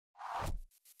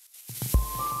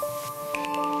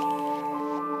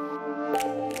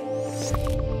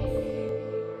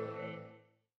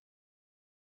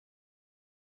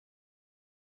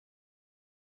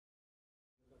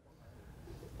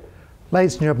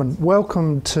Ladies and gentlemen,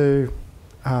 welcome to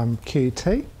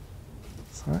QUT.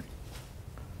 Sorry.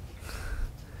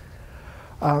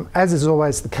 As is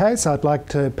always the case, I'd like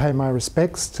to pay my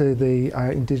respects to the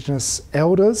Indigenous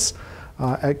elders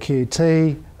at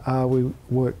QUT. We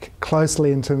work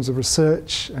closely in terms of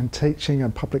research and teaching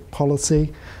and public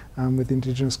policy with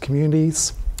Indigenous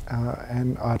communities,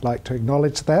 and I'd like to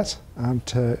acknowledge that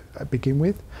to begin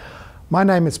with. My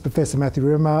name is Professor Matthew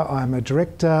Rimmer. I'm a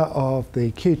Director of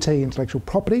the QUT Intellectual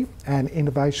Property and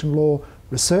Innovation Law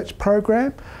Research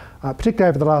Program. Particularly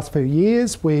over the last few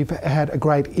years, we've had a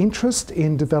great interest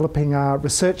in developing our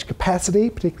research capacity,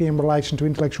 particularly in relation to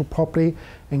intellectual property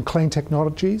and clean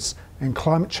technologies and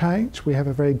climate change. We have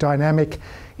a very dynamic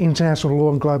international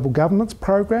law and global governance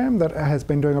program that has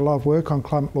been doing a lot of work on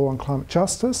climate law and climate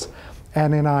justice.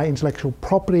 And in our intellectual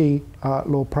property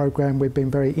law program, we've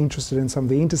been very interested in some of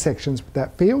the intersections with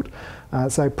that field.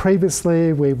 So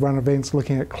previously, we've run events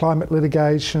looking at climate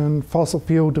litigation, fossil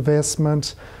fuel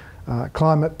divestment,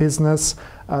 climate business,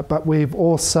 but we've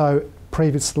also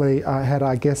previously had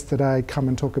our guest today come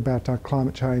and talk about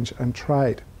climate change and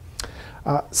trade.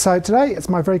 So today, it's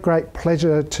my very great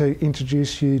pleasure to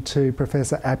introduce you to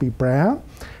Professor Abbe Brown,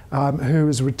 who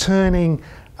is returning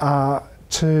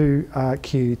to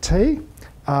QUT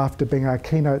after being our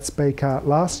keynote speaker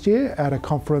last year at a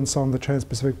conference on the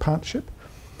Trans-Pacific Partnership.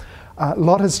 A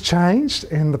lot has changed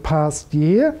in the past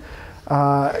year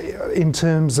in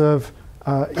terms of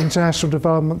international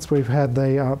developments. We've had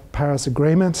the Paris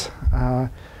Agreement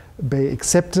be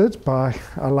accepted by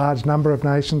a large number of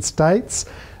nation states.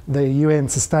 The UN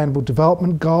Sustainable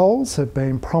Development Goals have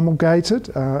been promulgated,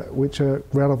 which are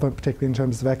relevant particularly in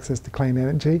terms of access to clean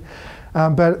energy.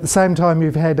 But at the same time,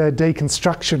 you've had a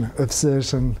deconstruction of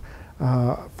certain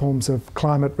forms of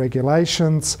climate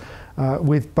regulations,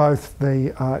 with both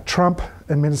the Trump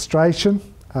administration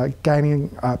gaining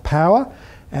power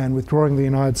and withdrawing the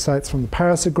United States from the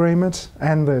Paris Agreement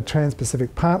and the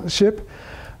Trans-Pacific Partnership.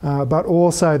 But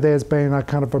also there's been a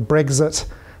kind of a Brexit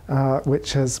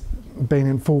which has been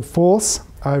in full force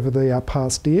over the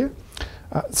past year.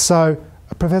 So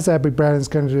Professor Abbe Brown is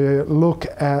going to look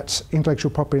at intellectual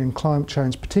property and climate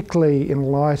change, particularly in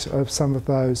light of some of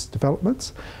those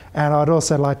developments. And I'd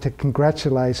also like to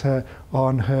congratulate her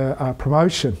on her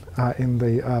promotion in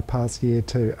the past year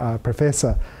to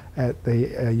Professor at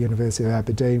the University of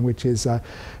Aberdeen, which is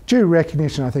due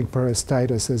recognition, I think, for her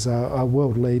status as a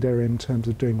world leader in terms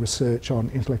of doing research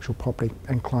on intellectual property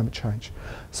and climate change.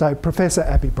 So, Professor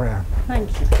Abbe Brown. Thank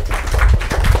you.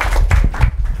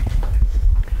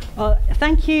 Well,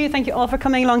 thank you all for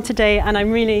coming along today, and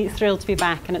I'm really thrilled to be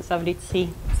back, and it's lovely to see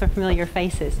some familiar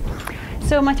faces.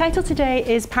 So my title today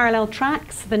is Parallel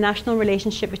Tracks, the National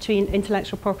Relationship Between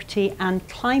Intellectual Property and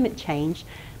Climate Change.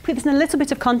 Put this in a little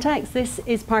bit of context. This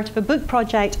is part of a book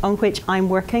project on which I'm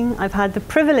working. I've had the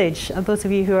privilege, and those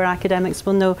of you who are academics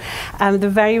will know, the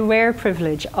very rare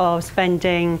privilege of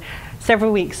spending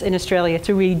several weeks in Australia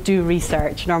to really do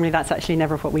research. Normally that's actually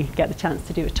never what we get the chance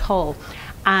to do at all.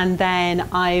 And then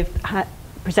I've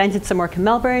presented some work in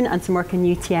Melbourne and some work in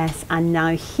UTS and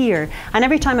now here. And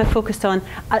every time I've focused on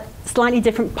a slightly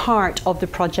different part of the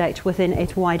project within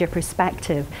its wider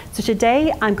perspective. So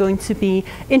today I'm going to be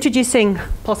introducing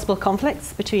possible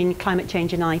conflicts between climate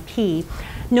change and IP,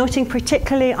 noting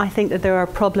particularly I think that there are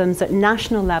problems at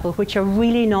national level which are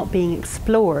really not being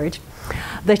explored.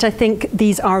 That I think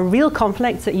these are real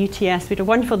conflicts. At UTS we had a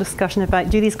wonderful discussion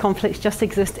about, do these conflicts just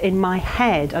exist in my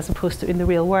head as opposed to in the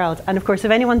real world? And of course,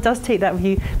 if anyone does take that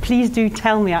view, please do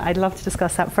tell me. I'd love to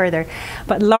discuss that further.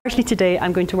 But largely today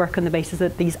I'm going to work on the basis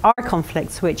that these are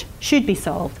conflicts which should be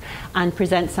solved and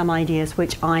present some ideas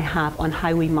which I have on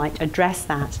how we might address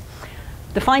that.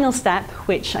 The final step,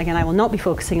 which again I will not be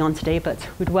focusing on today but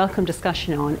would welcome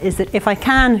discussion on, is that if I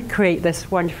can create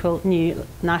this wonderful new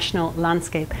national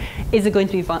landscape, is it going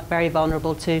to be very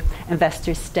vulnerable to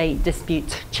investor-state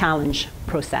dispute challenge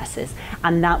processes?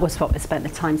 And that was what we spent the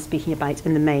time speaking about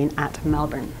in the main at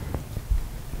Melbourne.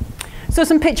 So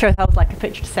some pictures, I would like a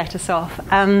picture to set us off.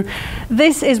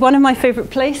 This is one of my favourite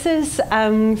places, so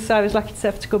I was lucky to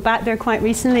have to go back there quite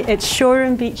recently. It's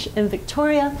Shoreham Beach in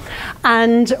Victoria,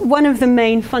 and one of the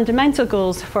main fundamental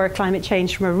goals for climate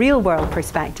change from a real world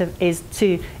perspective is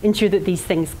to ensure that these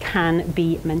things can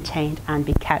be maintained and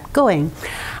be kept going.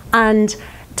 And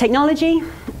Technology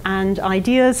and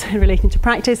ideas relating to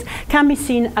practice can be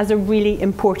seen as a really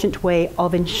important way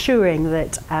of ensuring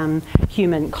that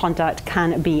human conduct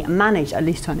can be managed, at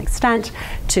least to an extent,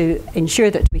 to ensure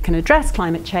that we can address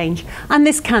climate change. And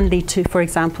this can lead to, for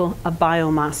example, a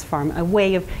biomass farm, a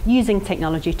way of using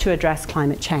technology to address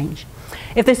climate change.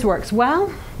 If this works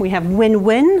well, we have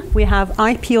win-win. We have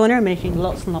IP owner making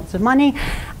lots and lots of money,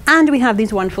 and we have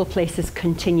these wonderful places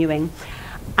continuing.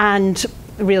 And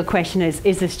the real question is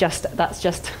that's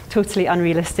just totally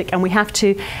unrealistic, and we have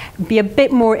to be a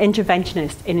bit more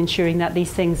interventionist in ensuring that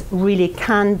these things really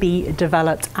can be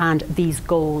developed and these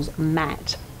goals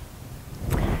met.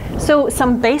 So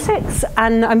some basics,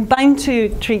 and I'm bound to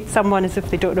treat someone as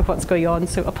if they don't know what's going on,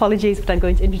 so apologies, but I'm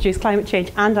going to introduce climate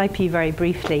change and IP very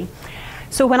briefly.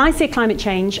 So when I say climate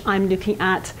change, I'm looking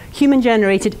at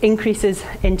human-generated increases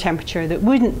in temperature that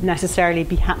wouldn't necessarily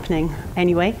be happening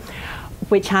anyway,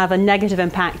 which have a negative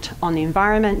impact on the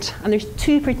environment. And there's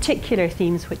two particular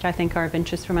themes which I think are of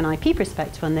interest from an IP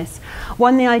perspective on this.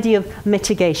 One, the idea of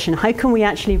mitigation. How can we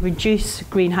actually reduce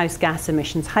greenhouse gas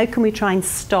emissions? How can we try and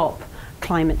stop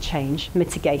climate change?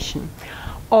 Mitigation.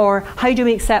 Or how do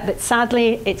we accept that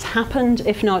sadly it's happened,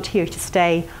 if not here to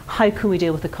stay? How can we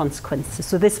deal with the consequences?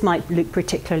 So this might look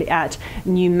particularly at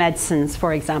new medicines,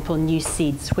 for example, new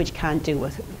seeds, which can deal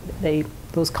with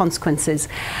those consequences.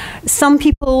 Some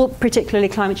people, particularly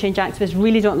climate change activists,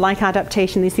 really don't like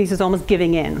adaptation. They see this as almost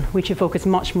giving in. We should focus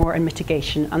much more on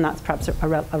mitigation, and that's perhaps a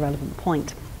relevant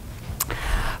point.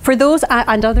 For those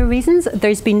and other reasons,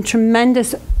 there's been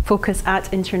tremendous focus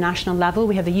at international level.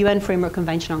 We have the UN Framework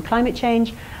Convention on Climate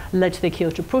Change, led to the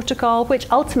Kyoto Protocol,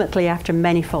 which ultimately, after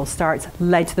many false starts,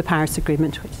 led to the Paris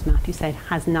Agreement, which, as Matthew said,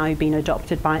 has now been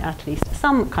adopted by at least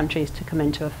some countries to come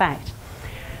into effect.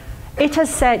 It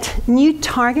has set new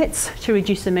targets to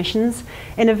reduce emissions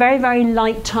in a very, very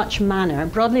light touch manner.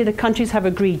 Broadly, the countries have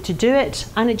agreed to do it,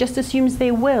 and it just assumes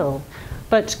they will.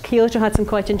 But Kyoto had some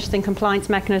quite interesting compliance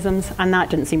mechanisms, and that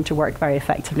didn't seem to work very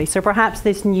effectively. So perhaps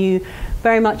this new,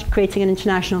 very much creating an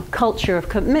international culture of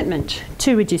commitment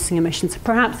to reducing emissions,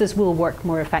 perhaps this will work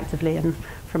more effectively, and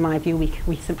from my view,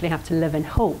 we simply have to live in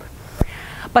hope.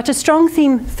 But a strong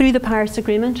theme through the Paris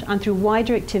Agreement and through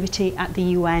wider activity at the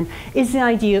UN is the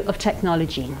idea of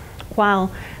technology.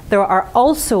 While there are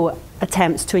also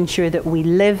attempts to ensure that we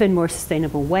live in more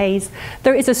sustainable ways,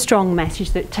 there is a strong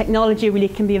message that technology really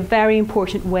can be a very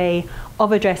important way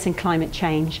of addressing climate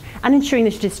change and ensuring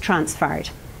that it is transferred.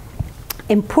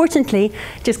 Importantly,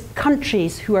 just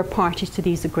countries who are parties to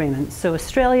these agreements, so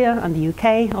Australia and the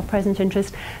UK of present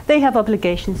interest, they have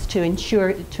obligations to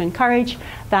encourage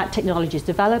that technologies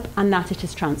develop and that it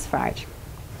is transferred.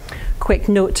 Quick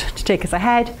note to take us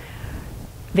ahead,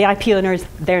 the IP owners,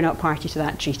 they're not party to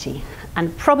that treaty.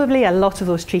 And probably a lot of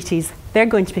those treaties, they're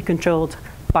going to be controlled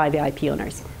by the IP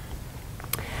owners.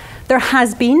 There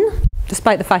has been,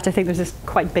 despite the fact I think there's this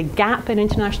quite big gap in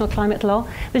international climate law,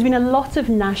 there's been a lot of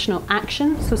national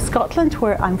action. So Scotland,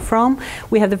 where I'm from,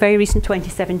 we have the very recent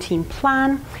 2017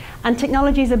 plan, and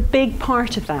technology is a big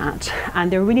part of that.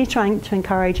 And they're really trying to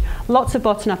encourage lots of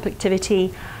bottom-up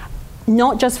activity,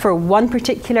 not just for one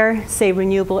particular, say,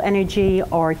 renewable energy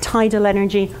or tidal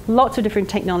energy, lots of different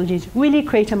technologies really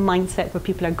create a mindset where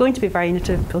people are going to be very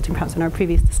innovative, building perhaps on our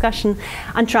previous discussion,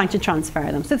 and trying to transfer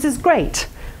them. So this is great,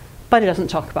 but it doesn't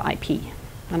talk about IP.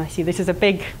 And I see this is a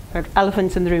big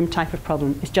elephant in the room type of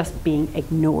problem. It's just being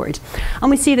ignored. And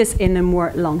we see this in the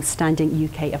more long-standing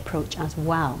UK approach as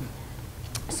well.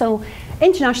 So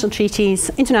international treaties,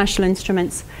 international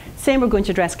instruments, saying we're going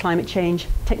to address climate change,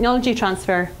 technology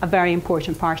transfer, a very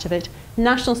important part of it,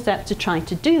 national steps to try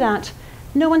to do that.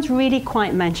 No one's really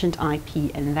quite mentioned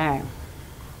IP in there.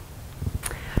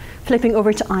 Flipping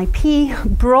over to IP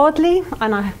broadly,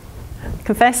 and I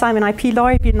confess I'm an IP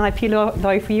lawyer, been an IP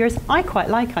lawyer for years. I quite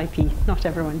like IP, not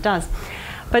everyone does.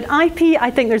 But IP, I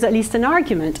think there's at least an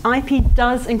argument. IP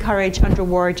does encourage and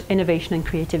reward innovation and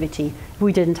creativity. If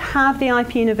we didn't have the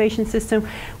IP innovation system,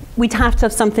 we'd have to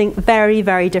have something very,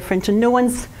 very different. And no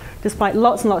one's, despite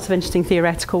lots and lots of interesting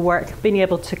theoretical work, been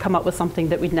able to come up with something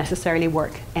that would necessarily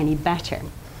work any better.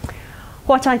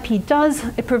 What IP does,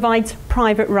 it provides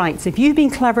private rights. If you've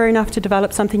been clever enough to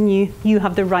develop something new, you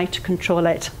have the right to control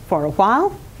it for a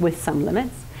while, with some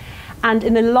limits. And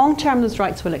in the long term, those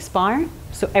rights will expire,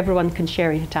 so everyone can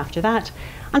share it after that.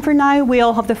 And for now, we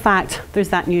all have the fact there's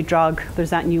that new drug, there's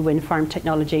that new wind farm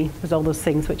technology, there's all those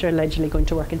things which are allegedly going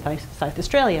to work in South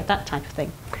Australia, that type of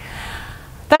thing.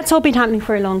 That's all been happening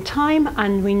for a long time,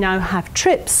 and we now have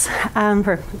TRIPS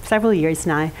for several years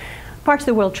now. Part of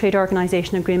the World Trade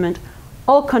Organization agreement,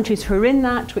 all countries who are in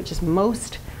that, which is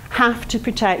most, have to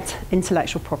protect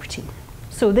intellectual property.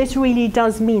 So this really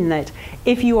does mean that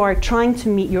if you are trying to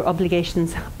meet your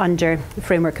obligations under the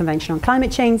Framework Convention on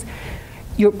Climate Change,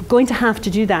 you're going to have to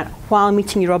do that while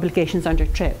meeting your obligations under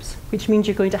TRIPS, which means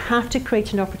you're going to have to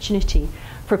create an opportunity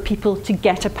for people to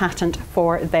get a patent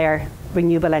for their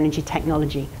renewable energy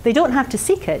technology. They don't have to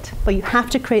seek it, but you have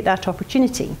to create that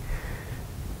opportunity.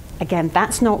 Again,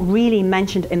 that's not really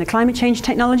mentioned in the climate change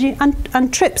technology,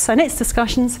 and TRIPS and its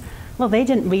discussions, well, they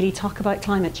didn't really talk about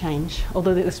climate change.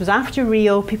 Although this was after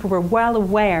Rio, people were well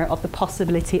aware of the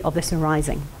possibility of this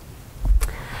arising.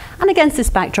 And against this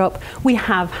backdrop,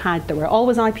 there were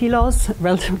always IP laws,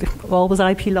 relatively always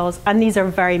IP laws, and these are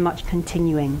very much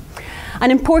continuing. An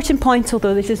important point,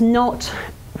 although this is not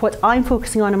what I'm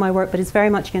focusing on in my work, but it's very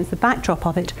much against the backdrop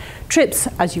of it, TRIPS,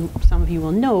 as some of you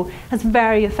will know, has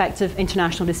very effective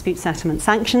international dispute settlement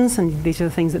sanctions, and these are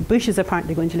the things that Bush is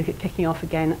apparently going to look at kicking off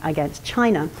again against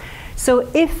China. So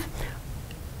if,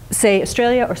 say,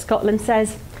 Australia or Scotland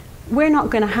says, we're not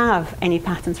going to have any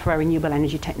patents for our renewable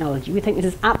energy technology. We think this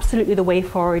is absolutely the way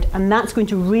forward, and that's going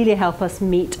to really help us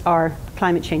meet our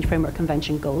Climate Change Framework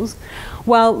Convention goals.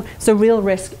 Well, it's a real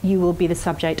risk you will be the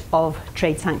subject of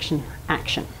trade sanction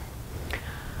action.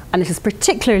 And this is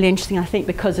particularly interesting, I think,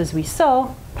 because as we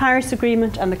saw, Paris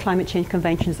Agreement and the Climate Change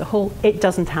Convention as a whole, it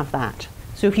doesn't have that.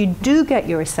 So if you do get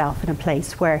yourself in a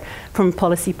place where, from a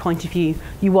policy point of view,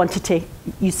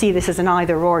 you see this as an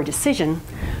either-or decision,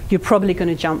 you're probably going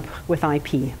to jump with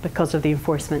IP because of the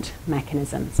enforcement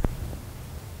mechanisms.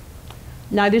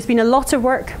 Now, there's been a lot of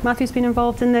work. Matthew's been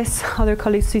involved in this. Other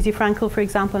colleagues, Susie Frankel, for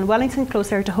example, in Wellington,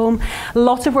 closer to home. A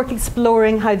lot of work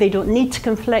exploring how they don't need to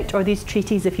conflict, or these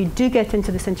treaties, if you do get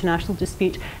into this international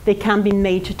dispute, they can be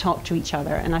made to talk to each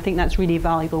other. And I think that's really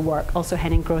valuable work. Also,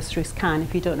 Henning Grosse-Ruse Khan,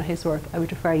 if you don't know his work, I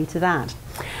would refer you to that.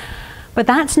 But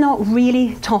that's not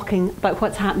really talking about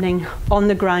what's happening on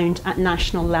the ground at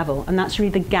national level. And that's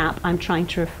really the gap I'm trying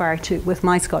to refer to with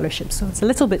my scholarship. So it's a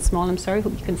little bit small, I'm sorry,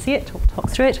 hope you can see it, I'll talk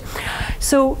through it.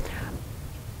 So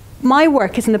my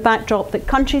work is in the backdrop that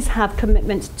countries have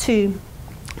commitments to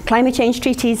climate change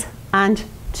treaties and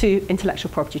to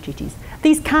intellectual property treaties.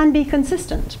 These can be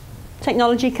consistent.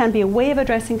 Technology can be a way of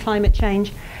addressing climate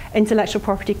change. Intellectual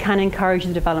property can encourage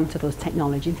the development of those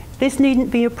technologies. This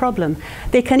needn't be a problem.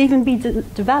 They can even be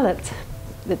developed,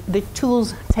 the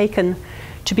tools taken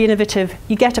to be innovative.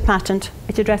 You get a patent,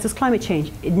 it addresses climate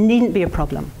change. It needn't be a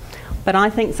problem. But I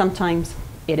think sometimes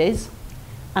it is.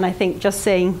 And I think just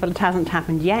saying, well, it hasn't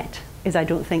happened yet, is, I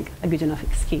don't think, a good enough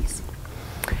excuse.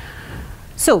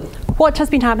 So, what has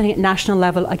been happening at national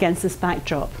level against this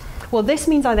backdrop? Well, this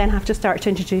means I then have to start to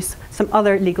introduce some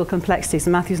other legal complexities.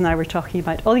 And Matthews and I were talking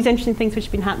about all these interesting things which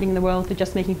have been happening in the world. They're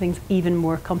just making things even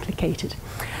more complicated.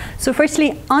 So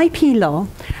firstly, IP law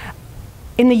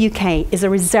in the UK is a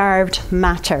reserved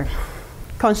matter.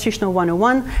 Constitutional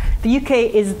 101, the UK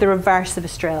is the reverse of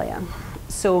Australia.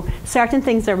 So certain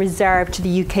things are reserved to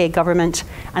the UK government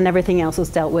and everything else is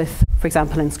dealt with, for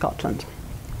example, in Scotland.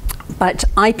 But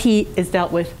IP is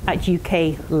dealt with at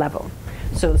UK level.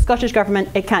 So the Scottish government,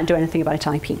 it can't do anything about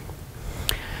IP.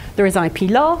 There is IP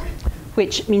law,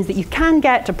 which means that you can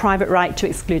get a private right to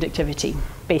exclude activity,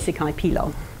 basic IP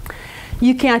law.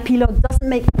 UK IP law doesn't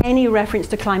make any reference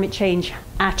to climate change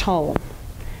at all.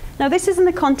 Now this is in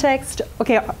the context,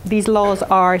 okay, these laws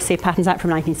are, say, Patents Act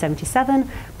from 1977.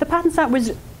 The Patents Act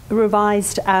was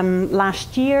revised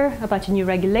last year about a new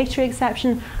regulatory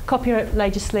exception. Copyright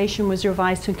legislation was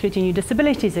revised to include a new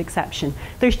disabilities exception.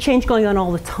 There's change going on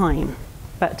all the time.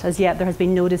 But as yet, there has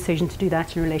been no decision to do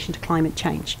that in relation to climate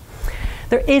change.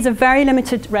 There is a very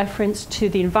limited reference to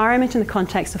the environment in the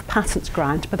context of patents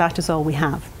grant, but that is all we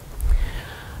have.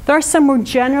 There are some more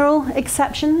general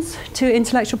exceptions to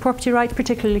intellectual property rights,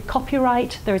 particularly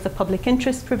copyright. There is a public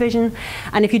interest provision,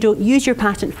 and if you don't use your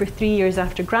patent for 3 years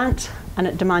after grant and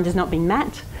a demand is not being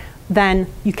met, then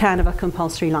you can have a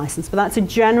compulsory license. But that's a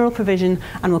general provision,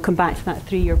 and we'll come back to that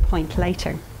 3-year point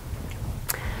later.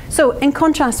 So in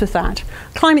contrast with that,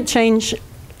 climate change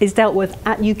is dealt with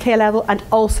at UK level and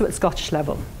also at Scottish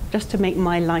level, just to make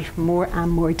my life more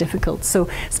and more difficult. So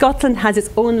Scotland has its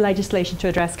own legislation to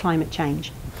address climate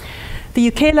change. The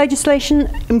UK legislation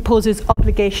imposes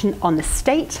obligation on the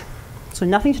state, so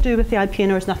nothing to do with the IP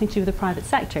owners, nothing to do with the private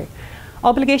sector.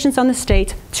 Obligations on the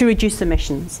state to reduce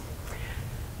emissions.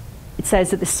 It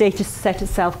says that the state has set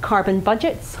itself carbon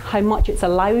budgets, how much it's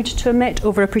allowed to emit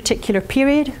over a particular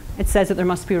period. It says that there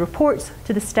must be reports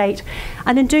to the state.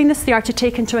 And in doing this, they are to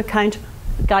take into account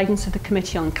the guidance of the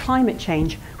Committee on Climate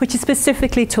Change, which is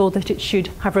specifically told that it should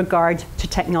have regard to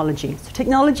technology. So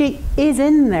technology is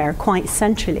in there quite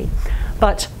centrally,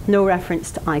 but no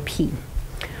reference to IP.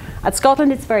 At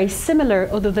Scotland, it's very similar,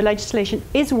 although the legislation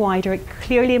is wider. It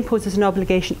clearly imposes an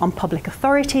obligation on public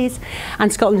authorities,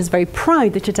 and Scotland is very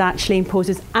proud that it actually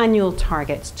imposes annual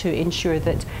targets to ensure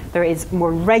that there is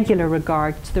more regular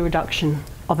regard to the reduction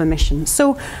of emissions.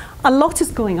 So a lot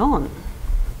is going on,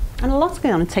 and a lot's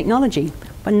going on in technology,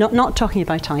 but not talking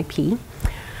about IP.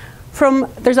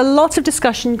 There's a lot of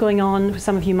discussion going on,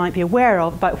 some of you might be aware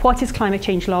of, about what is climate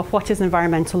change law, what is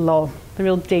environmental law. The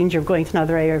real danger of going to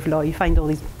another area of law, you find all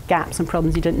these gaps and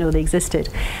problems you didn't know they existed.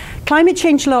 Climate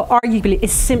change law, arguably,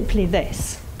 is simply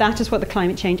this. That is what the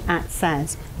Climate Change Act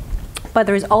says. But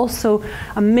there is also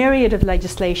a myriad of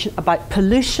legislation about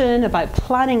pollution, about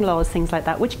planning laws, things like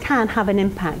that, which can have an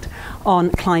impact on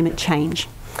climate change.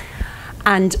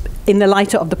 And in the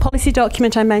light of the policy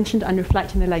document I mentioned and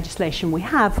reflecting the legislation we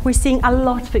have, we're seeing a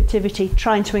lot of activity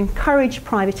trying to encourage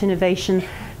private innovation,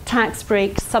 tax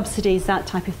breaks, subsidies, that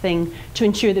type of thing, to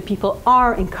ensure that people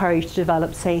are encouraged to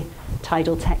develop, say,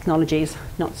 tidal technologies,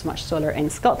 not so much solar in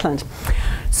Scotland.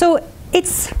 So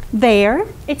it's there,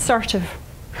 it sort of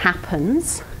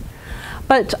happens.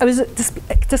 But I was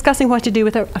discussing what to do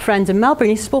with a friend in Melbourne.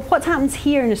 He said, well, what happens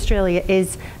here in Australia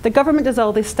is the government does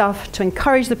all this stuff to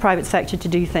encourage the private sector to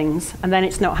do things, and then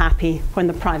it's not happy when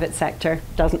the private sector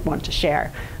doesn't want to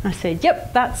share. And I said,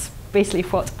 yep, that's basically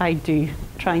what I do,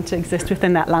 trying to exist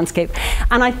within that landscape.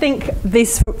 And I think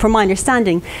this, from my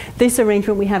understanding, this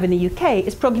arrangement we have in the UK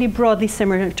is probably broadly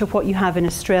similar to what you have in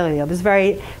Australia.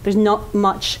 There's not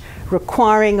much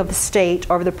requiring of the state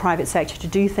or of the private sector to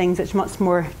do things. It's much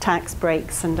more tax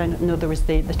breaks, and I know there was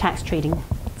the tax trading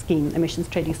scheme, emissions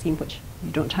trading scheme, which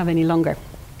you don't have any longer.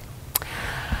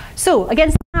 So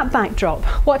against that backdrop,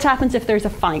 what happens if there's a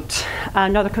fight?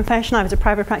 Another confession, I was a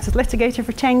private practice litigator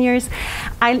for 10 years.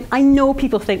 I know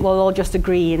people think, well, I'll just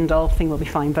agree and all thing will be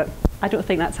fine, but I don't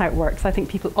think that's how it works. I think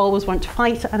people always want to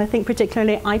fight, and I think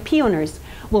particularly IP owners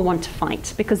will want to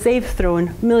fight because they've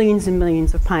thrown millions and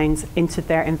millions of pounds into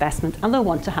their investment and they'll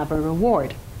want to have a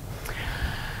reward.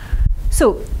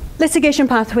 So litigation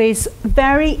pathways,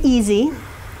 very easy,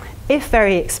 if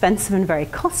very expensive and very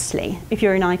costly, if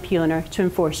you're an IP owner, to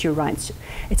enforce your rights.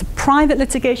 It's a private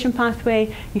litigation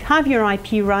pathway. You have your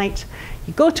IP right.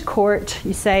 You go to court.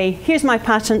 You say, here's my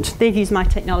patent. They've used my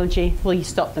technology. Will you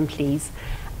stop them, please?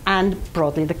 And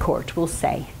broadly, the court will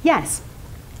say yes.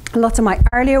 A lot of my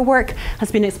earlier work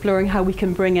has been exploring how we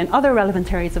can bring in other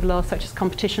relevant areas of law, such as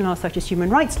competition law, such as human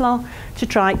rights law, to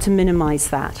try to minimize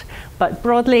that. But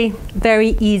broadly, very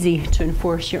easy to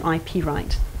enforce your IP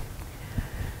right.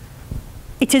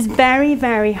 It is very,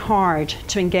 very hard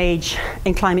to engage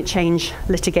in climate change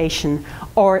litigation,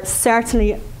 or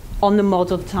certainly on the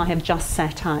model that I have just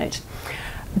set out.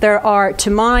 There are,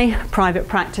 to my private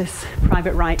practice,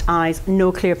 private right eyes,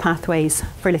 no clear pathways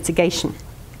for litigation.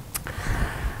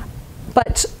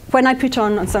 But when I put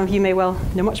on, and some of you may well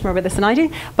know much more about this than I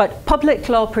do, but public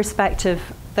law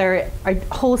perspective, there are a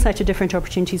whole set of different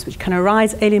opportunities which can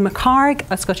arise. Aileen McHarg,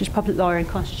 a Scottish public lawyer and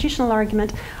constitutional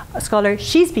argument scholar,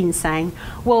 she's been saying,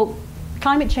 well,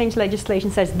 climate change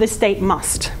legislation says the state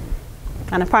must.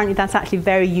 And apparently that's actually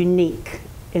very unique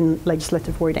in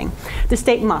legislative wording. The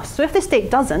state must. So if the state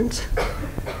doesn't,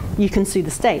 you can sue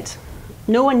the state.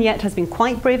 No one yet has been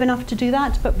quite brave enough to do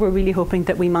that, but we're really hoping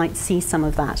that we might see some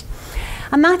of that.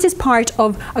 And that is part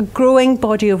of a growing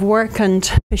body of work, and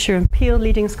Fisher and Peel,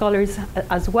 leading scholars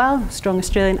as well, strong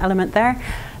Australian element there,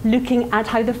 looking at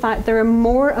how the fact there are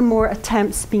more and more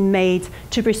attempts being made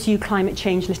to pursue climate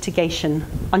change litigation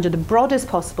under the broadest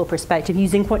possible perspective,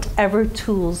 using whatever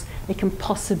tools they can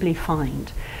possibly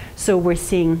find. So we're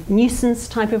seeing nuisance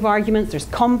type of arguments. There's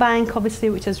Combank, obviously,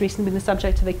 which has recently been the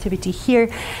subject of activity here.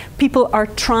 People are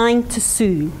trying to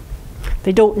sue.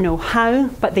 They don't know how,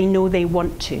 but they know they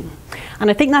want to.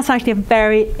 And I think that's actually a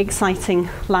very exciting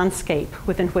landscape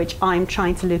within which I'm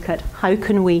trying to look at how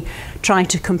can we try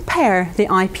to compare the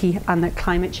IP and the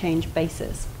climate change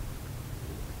basis.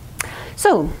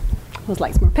 So, I would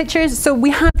like some more pictures. So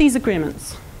we have these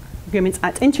agreements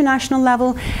at international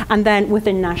level, and then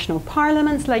within national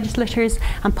parliaments, legislators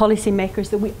and policymakers,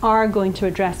 that we are going to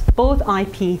address both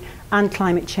IP and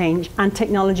climate change and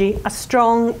technology, a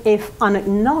strong, if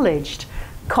unacknowledged,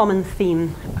 common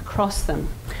theme across them.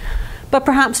 But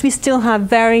perhaps we still have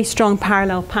very strong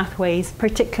parallel pathways,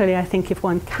 particularly, I think, if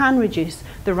one can reduce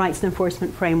the rights and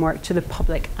enforcement framework to the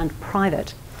public and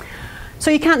private.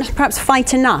 So you can't perhaps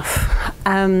fight enough.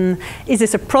 Is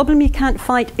this a problem you can't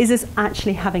fight? Is this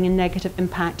actually having a negative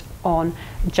impact on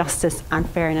justice and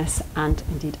fairness and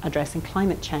indeed addressing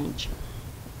climate change?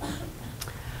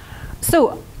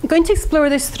 So I'm going to explore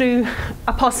this through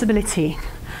a possibility.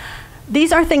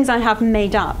 These are things I have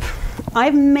made up.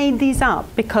 I've made these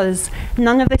up because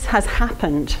none of this has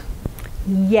happened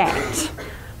yet.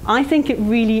 I think it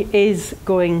really is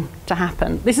going to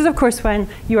happen. This is, of course, when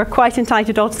you are quite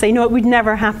entitled all to say, no, it would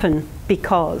never happen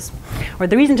because. Or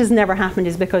the reason it has never happened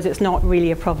is because it's not really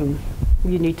a problem.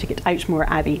 You need to get out more,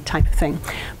 Abbe, type of thing.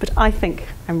 But I think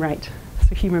I'm right.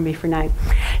 So humour me for now.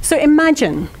 So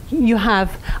imagine you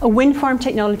have a wind farm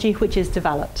technology which is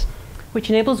developed, which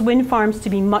enables wind farms to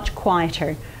be much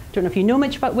quieter. Don't know if you know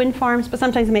much about wind farms, but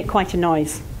sometimes they make quite a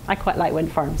noise. I quite like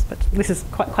wind farms, but this is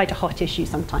quite a hot issue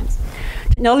sometimes.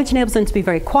 Technology enables them to be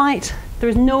very quiet. There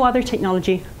is no other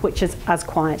technology which is as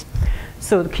quiet.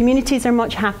 So the communities are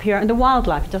much happier, and the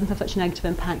wildlife, it doesn't have such a negative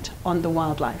impact on the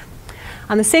wildlife.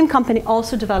 And the same company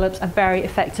also develops a very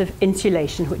effective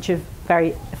insulation, which is very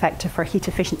effective for heat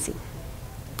efficiency.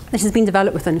 This has been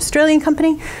developed with an Australian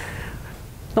company.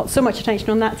 Not so much attention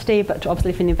on that today, but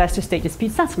obviously from the investor state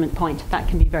dispute settlement point, that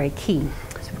can be very key.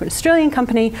 So we've got an Australian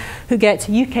company who gets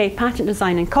UK patent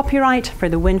design and copyright for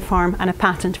the wind farm and a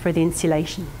patent for the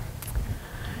insulation.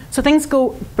 So things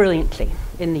go brilliantly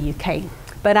in the UK.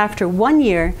 But after 1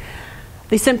 year,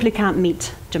 they simply can't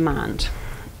meet demand.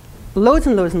 Loads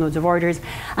and loads and loads of orders,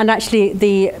 and actually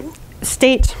the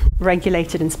state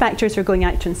regulated inspectors are going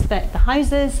out to inspect the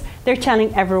houses. They're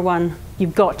telling everyone,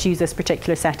 you've got to use this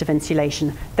particular set of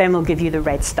insulation, then we'll give you the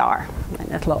red star,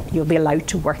 and you'll be allowed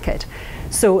to work it.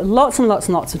 So lots and lots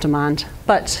and lots of demand,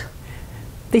 but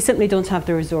they simply don't have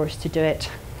the resource to do it.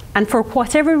 And for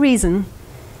whatever reason,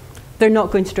 they're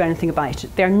not going to do anything about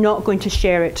it. They're not going to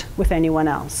share it with anyone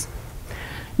else.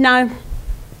 Now,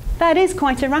 that is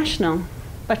quite irrational.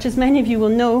 But as many of you will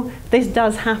know, this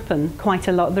does happen quite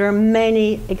a lot. There are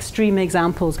many extreme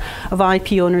examples of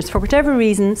IP owners, for whatever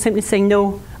reason, simply saying,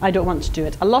 no, I don't want to do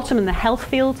it. A lot of them in the health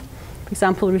field, for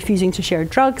example, refusing to share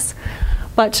drugs.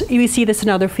 But you see this in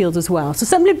other fields as well. So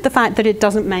simply the fact that it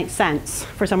doesn't make sense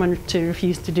for someone to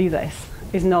refuse to do this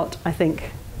is not, I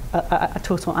think, a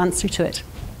total answer to it.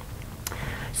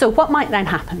 So what might then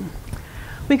happen?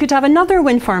 We could have another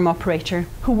wind farm operator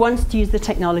who wants to use the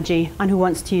technology and who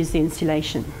wants to use the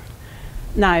insulation.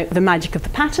 Now, the magic of the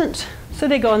patent, so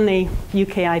they go on the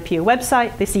UK IPO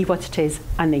website, they see what it is,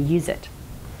 and they use it.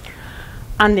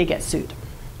 And they get sued.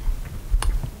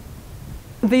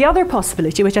 The other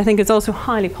possibility, which I think is also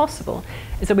highly possible,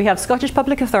 is that we have Scottish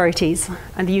public authorities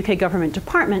and the UK government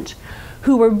department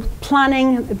who were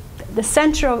planning. The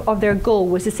centre of their goal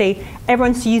was to say,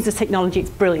 everyone's to use this technology, it's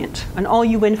brilliant. And all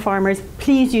you wind farmers,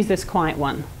 please use this quiet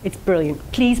one. It's brilliant.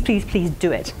 Please, please, please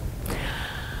do it.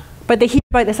 But they hear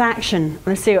about this action and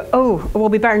they say, oh, well,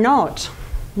 we better not.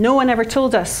 No one ever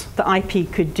told us that IP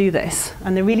could do this.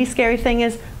 And the really scary thing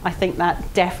is, I think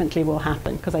that definitely will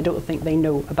happen because I don't think they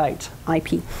know about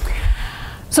IP.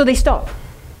 So they stop.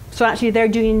 So actually they're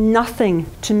doing nothing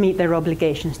to meet their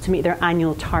obligations, to meet their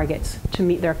annual targets, to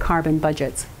meet their carbon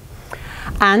budgets.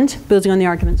 And, building on the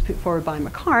arguments put forward by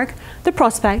McHarg, the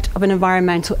prospect of an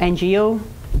environmental NGO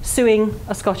suing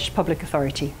a Scottish public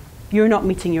authority. You're not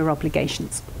meeting your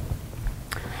obligations.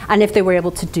 And if they were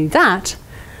able to do that,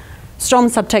 strong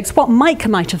subtext, what might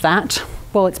come out of that?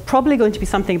 Well, it's probably going to be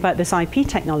something about this IP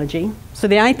technology. So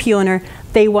the IP owner,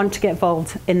 they want to get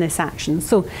involved in this action.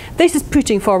 So this is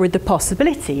putting forward the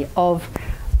possibility of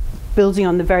building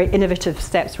on the very innovative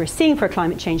steps we're seeing for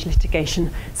climate change litigation,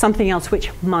 something else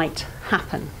which might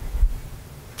happen.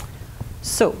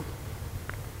 So,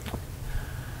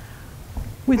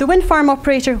 with the wind farm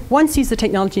operator, once use the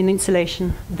technology and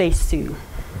insulation, they sue.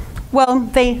 Well,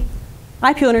 the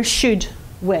IP owners should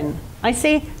win. I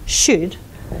say should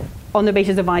on the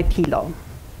basis of IP law.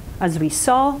 As we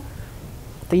saw,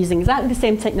 they're using exactly the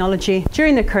same technology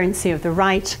during the currency of the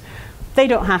right. They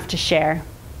don't have to share.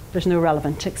 There's no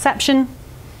relevant exception.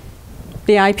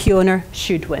 The IP owner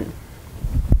should win.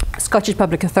 Scottish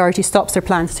Public Authority stops their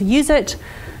plans to use it.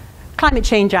 Climate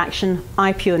change action,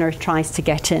 IP owner tries to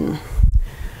get in.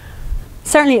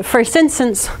 Certainly at first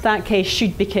instance, that case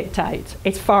should be kicked out.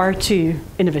 It's far too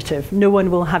innovative. No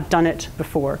one will have done it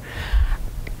before.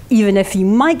 Even if you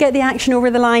might get the action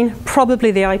over the line,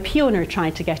 probably the IP owner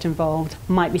trying to get involved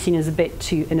might be seen as a bit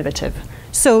too innovative.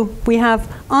 So we have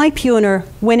IP owner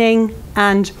winning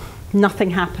and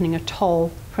nothing happening at all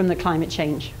from the climate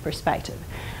change perspective.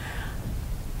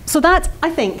 So that, I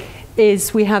think,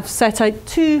 is we have set out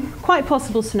two quite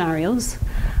possible scenarios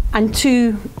and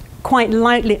two quite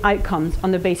likely outcomes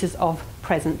on the basis of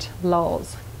present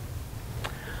laws.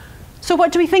 So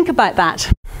what do we think about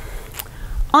that?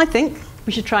 I think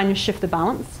we should try and shift the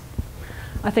balance.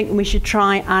 I think we should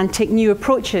try and take new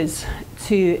approaches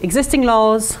to existing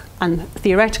laws and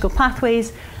theoretical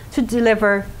pathways to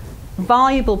deliver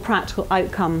valuable practical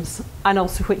outcomes and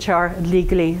also which are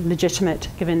legally legitimate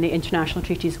given the international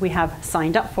treaties we have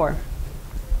signed up for.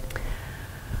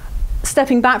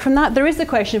 stepping back from that, there is the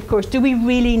question, of course, do we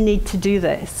really need to do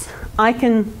this? I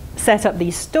can set up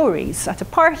these stories at a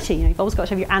party. You've always got to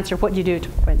have your answer. What do you do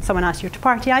when someone asks you at a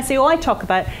party? I say, oh, I talk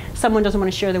about someone doesn't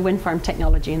want to share the wind farm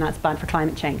technology and that's bad for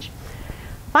climate change.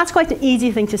 That's quite an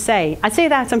easy thing to say. I say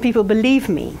that and people believe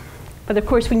me. But of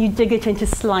course, when you dig it into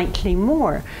slightly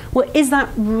more, well, is that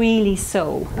really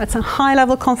so? That's a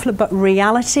high-level conflict, but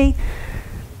reality,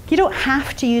 you don't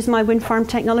have to use my wind farm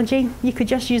technology. You could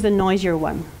just use the noisier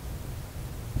one.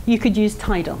 You could use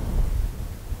tidal.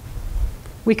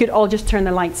 We could all just turn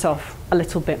the lights off a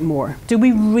little bit more. Do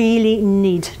we really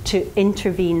need to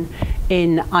intervene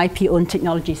in IP-owned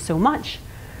technology so much?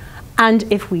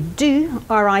 And if we do,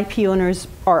 our IP owners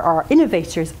or our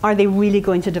innovators, are they really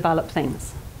going to develop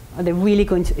things? Are they really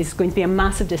going to, is going to be a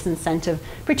massive disincentive,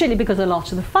 particularly because a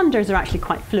lot of the funders are actually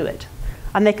quite fluid.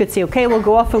 And they could say, okay, we'll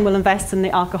go off and we'll invest in the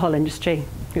alcohol industry.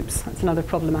 Oops, that's another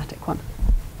problematic one.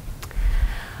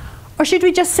 Or should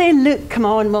we just say, look, come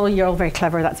on, well, you're all very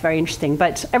clever, that's very interesting,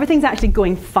 but everything's actually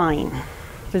going fine.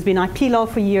 There's been IP law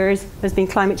for years, there's been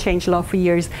climate change law for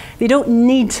years. They don't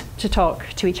need to talk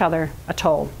to each other at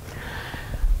all.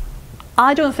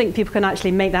 I don't think people can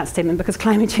actually make that statement because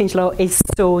climate change law is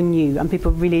so new and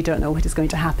people really don't know what is going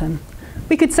to happen.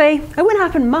 We could say, it won't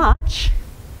happen much.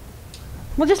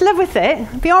 We'll just live with it,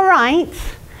 it'll be all right.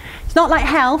 It's not like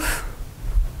health.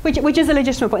 Which is a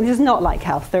legitimate point. This is not like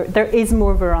health. There is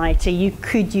more variety. You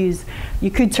could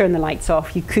turn the lights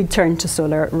off. You could turn to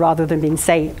solar rather than being,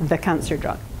 say, the cancer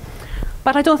drug.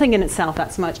 But I don't think in itself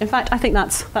that's much. In fact, I think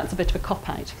that's a bit of a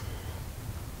cop-out.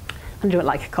 I don't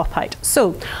like a cop-out.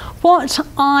 So what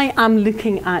I am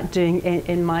looking at doing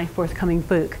in my forthcoming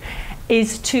book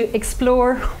is to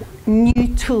explore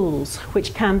new tools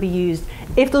which can be used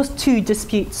if those two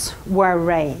disputes were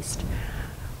raised.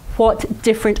 What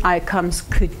different outcomes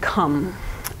could come.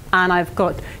 And I've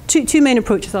got two main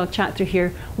approaches I'll chat through here.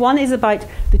 One is about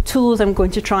the tools I'm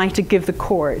going to try to give the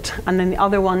court, and then the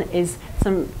other one is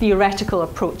some theoretical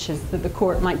approaches that the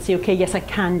court might say, okay, yes, I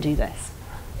can do this.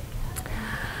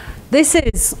 This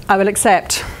is, I will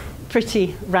accept,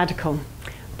 pretty radical.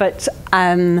 But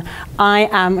I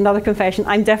am, another confession,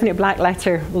 I'm definitely a black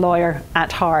letter lawyer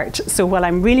at heart. So while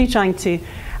I'm really trying to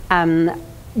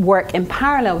work in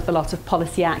parallel with a lot of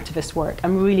policy activist work,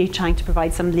 I'm really trying to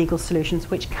provide some legal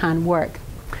solutions which can work.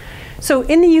 So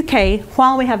in the UK,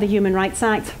 while we have the Human Rights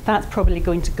Act, that's probably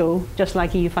going to go, just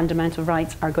like EU fundamental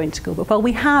rights are going to go. But while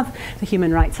we have the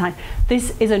Human Rights Act,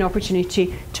 this is an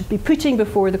opportunity to be putting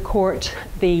before the court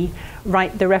the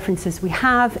references we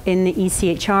have in the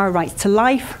ECHR, rights to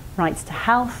life, rights to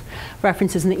health,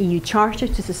 references in the EU Charter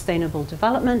to sustainable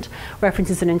development,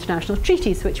 references in international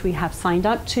treaties which we have signed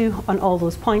up to on all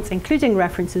those points, including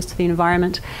references to the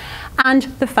environment, and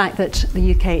the fact that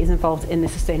the UK is involved in the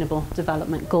Sustainable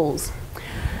Development Goals.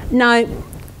 Now,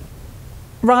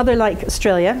 rather like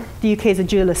Australia, the UK is a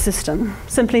dualist system.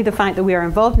 Simply the fact that we are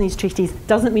involved in these treaties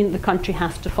doesn't mean that the country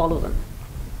has to follow them.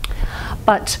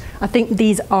 But I think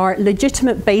these are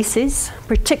legitimate bases,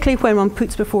 particularly when one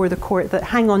puts before the court that,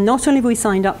 hang on, not only have we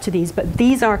signed up to these, but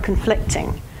these are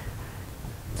conflicting.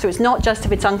 So it's not just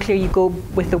if it's unclear, you go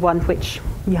with the one which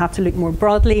you have to look more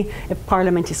broadly. If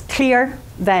Parliament is clear,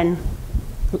 then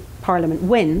Parliament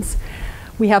wins.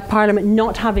 We have Parliament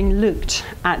not having looked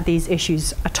at these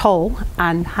issues at all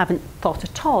and haven't thought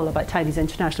at all about how these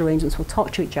international arrangements will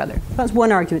talk to each other. That's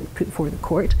one argument put before the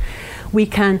court. We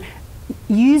can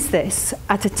use this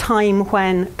at a time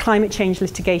when climate change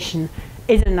litigation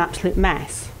is an absolute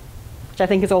mess, which I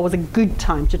think is always a good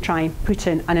time to try and put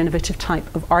in an innovative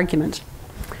type of argument.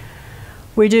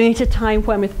 We're doing it at a time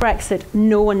when with Brexit,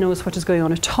 no one knows what is going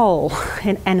on at all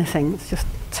in anything. It's just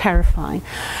terrifying.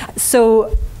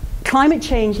 So climate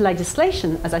change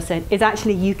legislation, as I said, is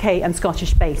actually UK and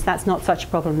Scottish based. That's not such a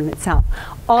problem in itself.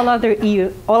 All other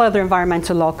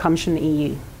environmental law comes from the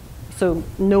EU. So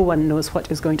no one knows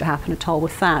what is going to happen at all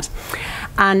with that.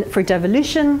 And for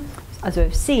devolution, as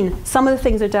we've seen, some of the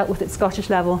things are dealt with at Scottish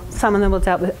level, some of them are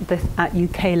dealt with at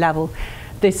UK level.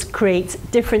 This creates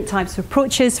different types of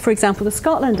approaches. For example, the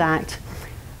Scotland Act,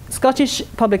 Scottish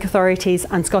public authorities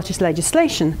and Scottish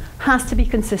legislation has to be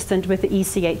consistent with the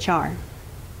ECHR.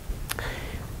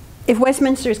 If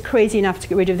Westminster is crazy enough to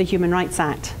get rid of the Human Rights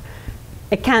Act,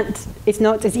 it's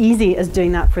not as easy as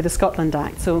doing that for the Scotland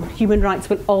Act. So human rights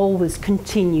will always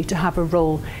continue to have a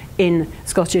role in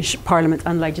Scottish Parliament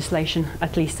and legislation,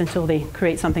 at least until they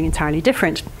create something entirely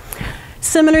different.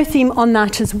 Similar theme on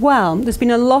that as well. There's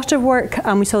been a lot of work,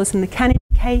 we saw this in the Kennedy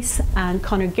case, and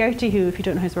Conor Gerty, who, if you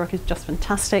don't know his work, is just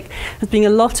fantastic. There's been a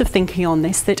lot of thinking on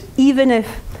this, that even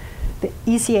if the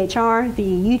ECHR, the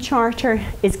EU Charter,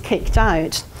 is kicked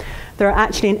out, there are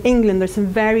actually in England, there's some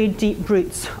very deep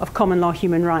roots of common law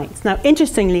human rights. Now,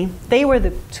 interestingly, they were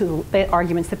the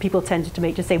arguments that people tended to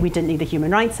make to say we didn't need a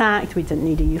Human Rights Act, we didn't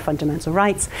need EU fundamental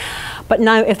rights. But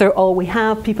now, if they're all we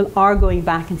have, people are going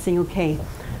back and saying, okay,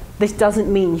 this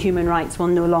doesn't mean human rights will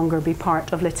no longer be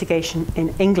part of litigation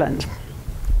in England.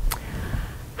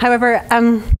 However,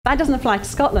 that doesn't apply to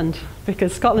Scotland,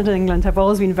 because Scotland and England have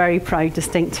always been very proud,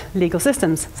 distinct legal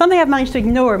systems. Something I've managed to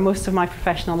ignore most of my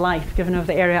professional life, given of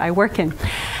the area I work in.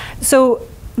 So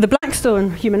the Blackstone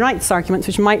human rights arguments,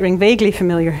 which might ring vaguely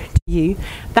familiar to you,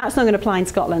 that's not going to apply in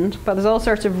Scotland, but there's all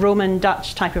sorts of Roman,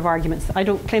 Dutch type of arguments that I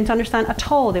don't claim to understand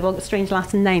at all. They've all got strange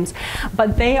Latin names.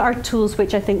 But they are tools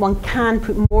which I think one can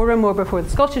put more and more before the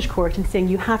Scottish court in saying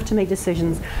you have to make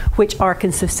decisions which are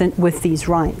consistent with these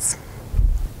rights.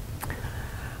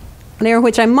 An area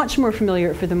which I'm much more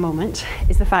familiar for the moment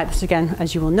is the fact that, again,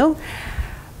 as you will know,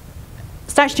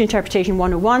 Statutory Interpretation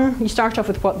 101, you start off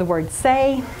with what the words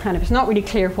say, and if it's not really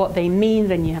clear what they mean,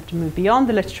 then you have to move beyond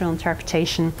the literal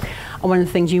interpretation. And one of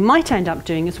the things you might end up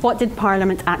doing is what did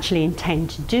Parliament actually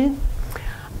intend to do?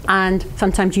 And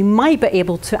sometimes you might be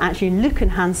able to actually look in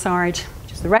Hansard,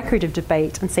 which is the record of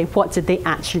debate, and say what did they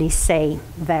actually say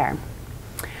there?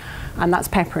 And that's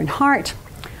Pepper and Hart.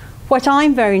 What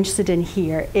I'm very interested in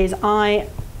here is I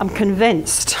am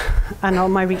convinced, and all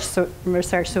my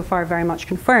research so far very much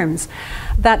confirms,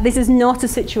 that this is not a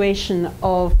situation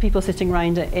of people sitting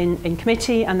around in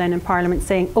committee and then in Parliament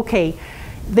saying, okay,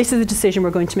 this is the decision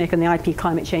we're going to make on the IP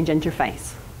climate change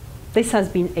interface. This has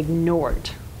been ignored.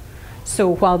 So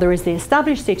while there is the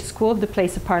established status quo of the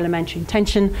place of parliamentary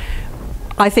intention,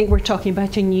 I think we're talking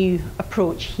about a new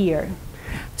approach here.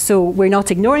 So we're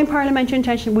not ignoring parliamentary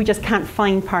intention, we just can't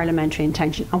find parliamentary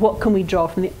intention. And what can we draw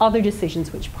from the other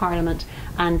decisions which Parliament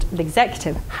and the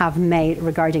Executive have made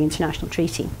regarding international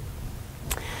treaty?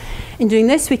 In doing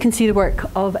this, we can see the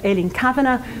work of Aileen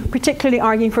Kavanagh, particularly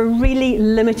arguing for really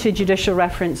limited judicial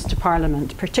reference to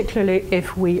Parliament, particularly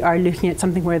if we are looking at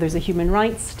something where there's a human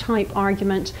rights type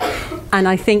argument. And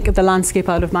I think the landscape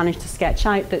I'll have managed to sketch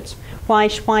out that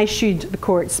why should the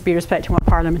courts be respecting what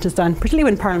Parliament has done, particularly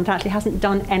when Parliament actually hasn't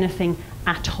done anything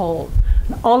at all.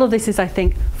 And all of this is, I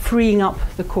think, freeing up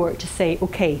the court to say,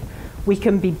 okay, we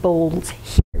can be bold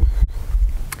here.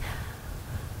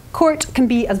 Court can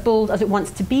be as bold as it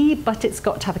wants to be, but it's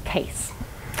got to have a case.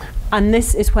 And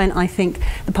this is when I think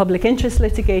the public interest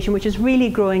litigation, which is really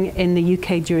growing in the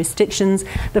UK jurisdictions,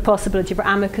 the possibility for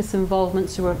amicus involvement,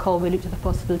 so recall we looked at the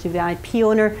possibility of the IP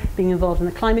owner being involved in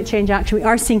the climate change action. We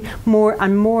are seeing more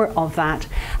and more of that.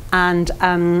 And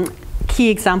key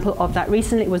example of that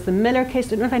recently was the Miller case. I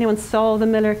don't know if anyone saw the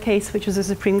Miller case, which was a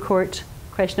Supreme Court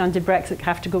question on did Brexit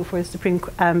have to go before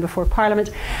the before Parliament.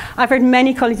 I've heard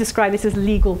many colleagues describe this as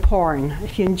legal porn.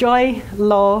 If you enjoy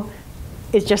law,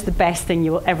 it's just the best thing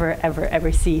you will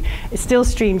ever see. It's still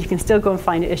streamed, you can still go and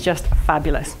find it, it's just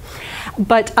fabulous.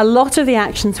 But a lot of the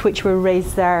actions which were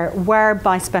raised there were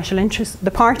by special interest,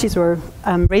 the parties were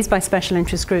raised by special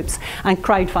interest groups and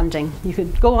crowdfunding. You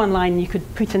could go online, you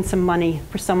could put in some money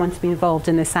for someone to be involved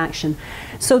in this action.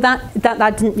 So that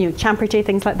didn't, Champerty,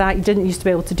 things like that, you didn't used to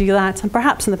be able to do that. And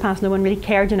perhaps in the past no one really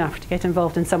cared enough to get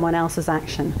involved in someone else's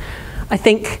action. I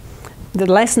think the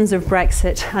lessons of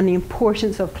Brexit and the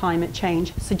importance of climate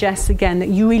change suggests again that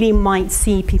you really might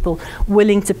see people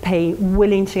willing to pay,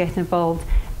 willing to get involved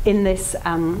in this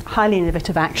highly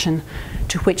innovative action,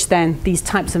 to which then these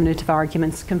types of innovative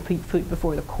arguments can be put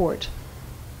before the court.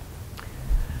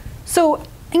 So I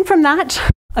think from that,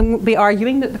 I'm going to be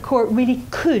arguing that the court really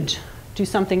could do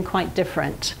something quite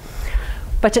different.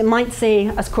 But it might say,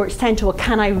 as courts tend to, well,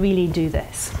 can I really do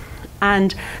this?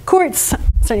 And courts,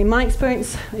 certainly in my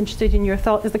experience, interested in your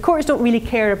thought, is the courts don't really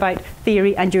care about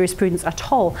theory and jurisprudence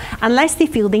at all, unless they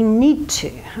feel they need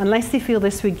to, unless they feel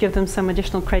this would give them some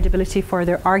additional credibility for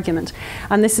their argument.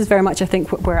 And this is very much, I think,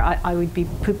 where I would be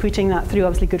putting that through,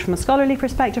 obviously good from a scholarly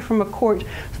perspective, from a court.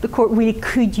 So the court really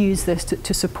could use this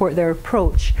to support their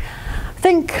approach. I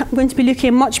think I'm going to be looking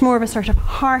at much more of a sort of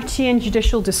Hartian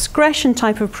judicial discretion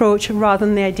type of approach rather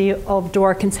than the idea of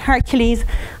Dworkin's Hercules.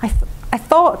 I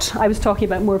thought I was talking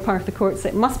about more part of the courts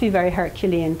that must be very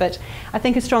Herculean, but I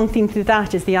think a strong theme through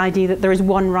that is the idea that there is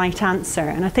one right answer.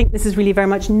 And I think this is really very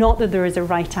much not that there is a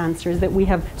right answer, is that we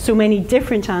have so many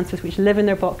different answers which live in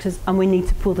their boxes and we need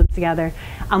to pull them together,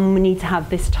 and we need to have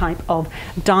this type of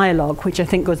dialogue, which I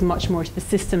think goes much more to the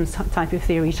systems type of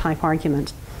theory type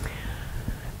argument.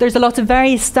 There's a lot of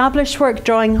very established work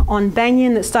drawing on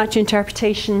Benyon that statutory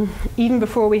interpretation, even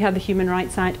before we had the Human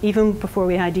Rights Act, even before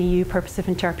we had EU purpose of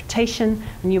interpretation,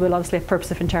 and you will obviously have purpose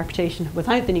of interpretation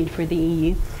without the need for the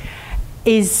EU,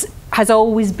 has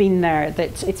always been there,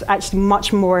 that it's actually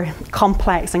much more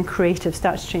complex and creative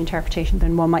statutory interpretation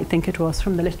than one might think it was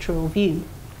from the literal view.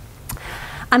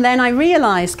 And then I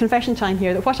realised, confession time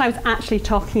here, that what I was actually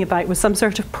talking about was some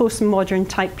sort of postmodern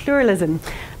type pluralism.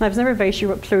 And I was never very sure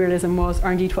what pluralism was,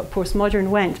 or indeed what postmodern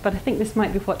went, but I think this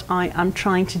might be what I am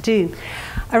trying to do.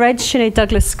 I read Sinead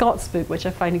Douglas Scott's book, which I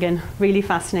find, again, really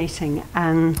fascinating,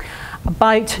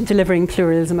 about delivering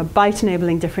pluralism, about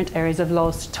enabling different areas of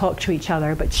laws to talk to each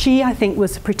other. But she, I think,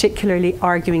 was particularly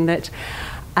arguing that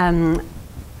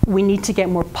we need to get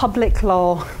more public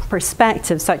law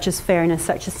perspectives, such as fairness,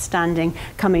 such as standing,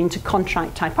 coming into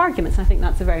contract type arguments. And I think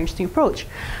that's a very interesting approach.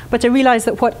 But I realised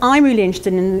that what I'm really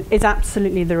interested in is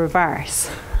absolutely the reverse.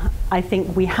 I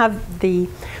think we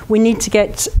need to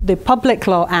get the public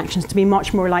law actions to be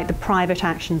much more like the private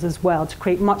actions as well, to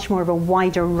create much more of a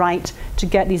wider right to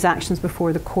get these actions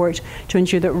before the court, to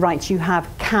ensure that rights you have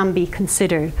can be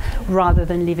considered, rather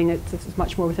than leaving it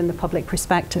much more within the public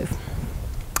perspective.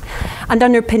 And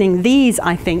underpinning these,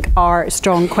 I think, are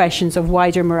strong questions of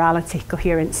wider morality,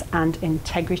 coherence and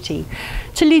integrity,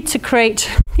 to lead to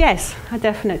create, yes, a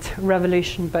definite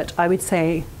revolution, but I would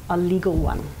say a legal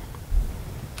one.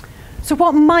 So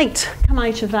what might come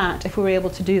out of that if we were able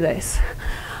to do this?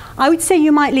 I would say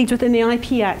you might lead within the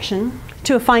IP action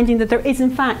to a finding that there is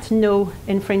in fact no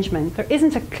infringement. There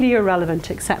isn't a clear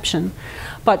relevant exception,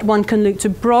 but one can look to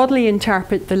broadly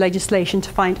interpret the legislation to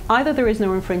find either there is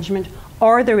no infringement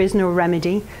or there is no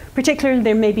remedy. Particularly,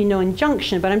 there may be no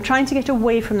injunction, but I'm trying to get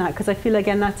away from that because I feel,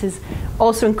 again, that is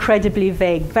also incredibly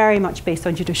vague, very much based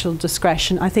on judicial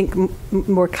discretion. I think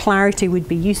more clarity would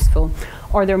be useful,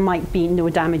 or there might be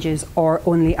no damages or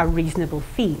only a reasonable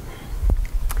fee.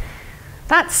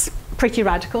 That's pretty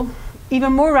radical.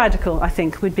 Even more radical, I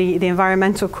think, would be the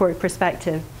environmental court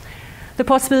perspective. The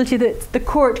possibility that the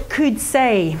court could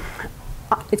say,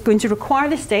 it's going to require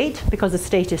the state, because the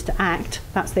state is to act,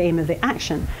 that's the aim of the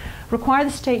action, require the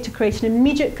state to create an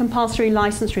immediate compulsory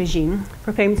licence regime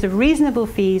for payments of reasonable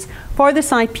fees for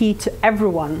this IP to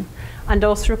everyone, and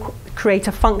also create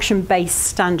a function-based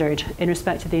standard in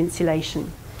respect to the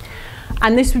insulation.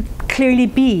 And this would clearly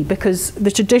be because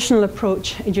the traditional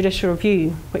approach in judicial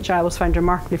review, which I always find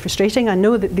remarkably frustrating, I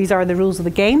know that these are the rules of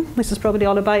the game. This is probably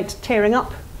all about tearing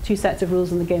up two sets of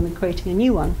rules in the game and creating a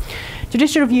new one.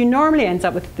 Judicial review normally ends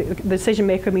up with the decision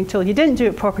maker being told you didn't do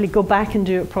it properly, go back and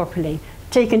do it properly.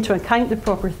 Take into account the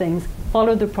proper things,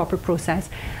 follow the proper process,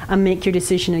 and make your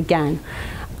decision again.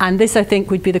 And this, I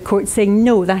think, would be the court saying,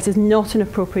 no, that is not an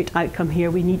appropriate outcome here.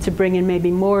 We need to bring in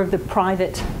maybe more of the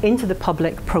private into the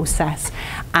public process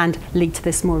and lead to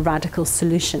this more radical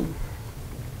solution.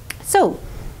 So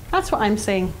that's what I'm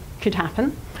saying could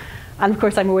happen. And of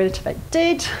course, I'm aware that if it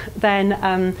did,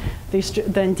 then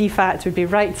DFAT would be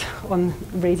right on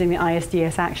raising the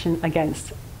ISDS action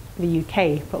against the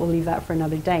UK, but we'll leave that for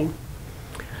another day.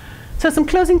 So some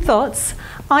closing thoughts.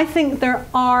 I think there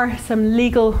are some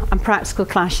legal and practical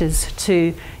clashes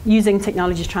to using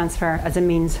technology transfer as a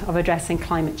means of addressing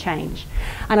climate change.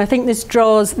 And I think this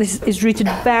is rooted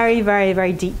very, very,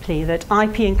 very deeply, that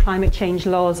IP and climate change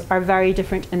laws are very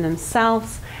different in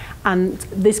themselves. And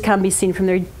this can be seen from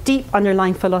their deep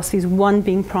underlying philosophies, one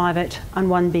being private and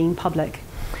one being public.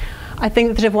 I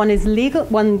think that if one is legal,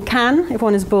 one can, if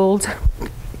one is bold,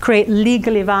 create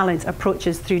legally valid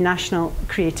approaches through national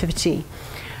creativity.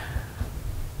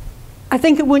 I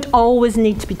think it won't always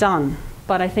need to be done,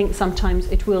 but I think sometimes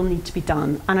it will need to be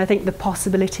done. And I think the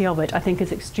possibility of it, I think,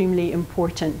 is extremely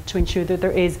important to ensure that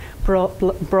there is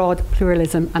broad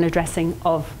pluralism and addressing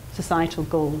of societal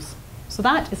goals. So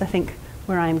that is, I think,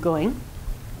 where I'm going.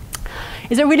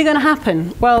 Is it really going to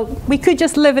happen? Well, we could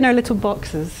just live in our little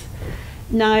boxes.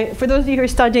 Now, for those of you who are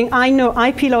studying, I know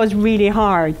IP law is really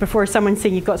hard before someone's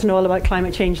saying you've got to know all about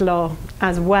climate change law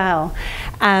as well.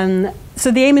 So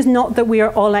the aim is not that we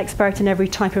are all expert in every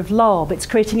type of law, but it's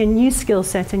creating a new skill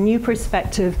set, a new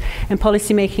perspective in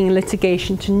policy making and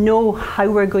litigation to know how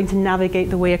we're going to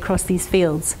navigate the way across these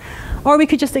fields. Or we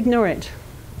could just ignore it.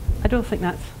 I don't think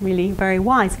that's really very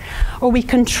wise. Or we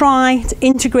can try to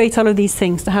integrate all of these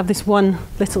things to have this one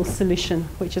little solution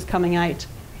which is coming out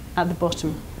at the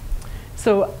bottom.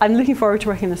 So I'm looking forward to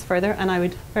working this further, and I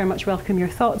would very much welcome your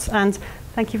thoughts, and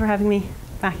thank you for having me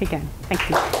back again. Thank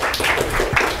you.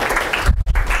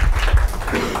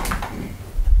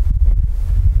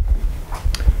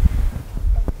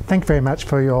 Thank you very much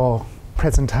for your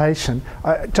presentation.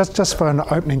 Just for an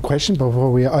opening question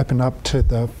before we open up to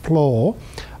the floor,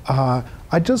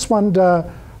 I just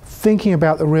wonder, thinking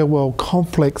about the real world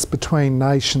conflicts between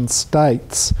nation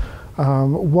states,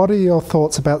 What are your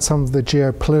thoughts about some of the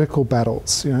geopolitical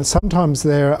battles? You know, sometimes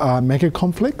there are mega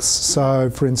conflicts. So,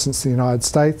 for instance, the United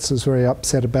States was very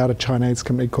upset about a Chinese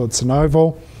company called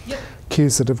Sinovel,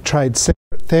 accused it of trade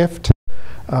secret theft.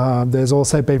 There's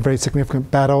also been very significant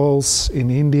battles in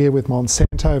India with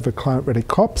Monsanto over climate-ready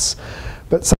crops.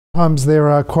 But sometimes there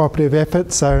are cooperative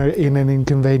efforts. So in An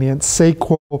Inconvenient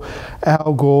Sequel,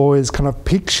 Al Gore is kind of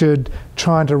pictured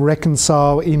trying to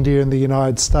reconcile India and the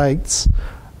United States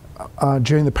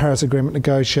during the Paris Agreement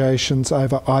negotiations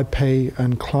over IP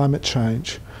and climate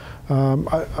change.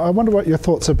 I wonder what your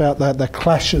thoughts about that, the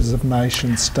clashes of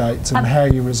nation states and how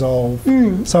you resolve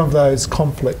some of those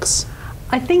conflicts.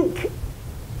 I think,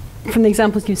 from the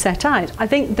examples you set out, I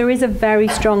think there is a very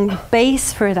strong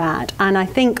base for that, and I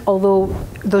think although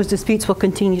those disputes will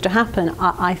continue to happen,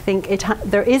 I think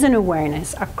there is an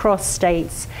awareness across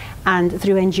states and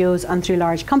through NGOs and through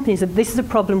large companies that this is a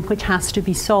problem which has to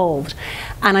be solved.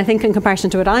 And I think in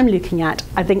comparison to what I'm looking at,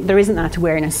 I think there isn't that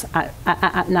awareness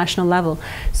at national level.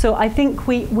 So I think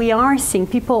we are seeing,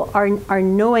 people are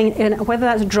knowing, and whether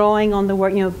that's drawing on the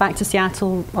work, you know, back to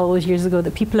Seattle all those years ago,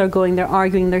 that people are going, they're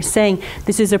arguing, they're saying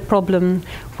this is a problem.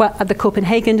 At the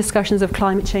Copenhagen discussions of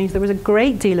climate change, there was a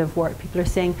great deal of work. People are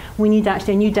saying we need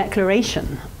actually a new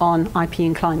declaration on IP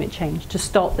and climate change to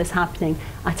stop this happening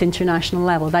at international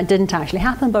level. That didn't actually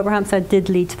happen, but perhaps that did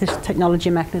lead to this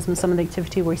technology mechanism, some of the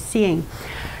activity we're seeing.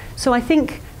 So I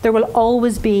think there will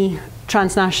always be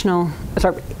international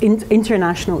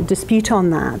dispute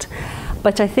on that.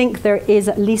 But I think there is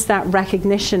at least that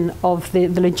recognition of the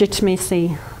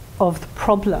legitimacy of the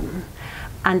problem.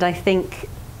 And I think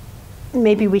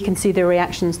maybe we can see the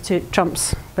reactions to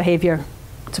Trump's behaviour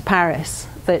to Paris,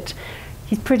 that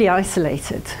he's pretty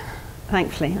isolated,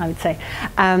 thankfully, I would say.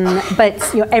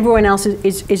 But you know, everyone else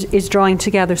is drawing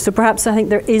together. So perhaps I think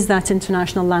there is that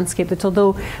international landscape that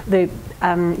although the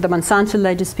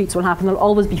Monsanto-led disputes will happen, there'll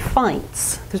always be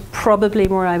fights. There's probably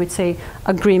more, I would say,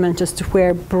 agreement as to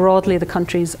where broadly the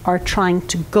countries are trying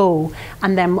to go,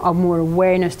 and then a more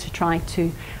awareness to try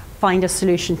to find a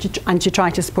solution and to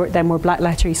try to support them more black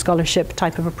lettery scholarship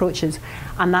type of approaches.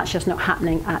 And that's just not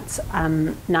happening at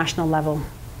national level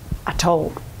at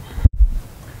all.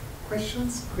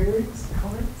 Questions, queries,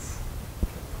 comments?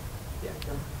 Yeah,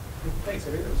 thanks. I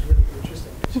think that was really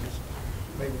interesting. It just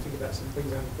made me think about some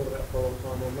things I haven't thought about for a long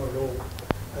time, or not at all.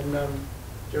 And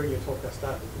during your talk, I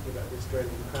started thinking about the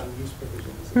Australian Crown use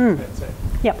provisions.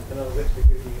 Yep. And I was actually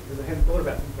reading it because I hadn't thought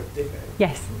about them for a decade.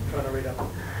 Yes. Trying to read up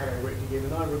how they worked again.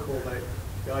 And I recall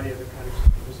the idea of the Crown use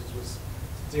provisions was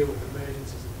to deal with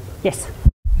emergencies and things like that. Yes.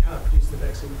 You can't produce the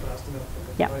vaccine fast enough, and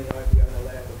the money IPO in the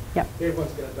lab. Yep.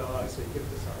 Everyone's going to die, so you give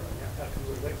this outcomes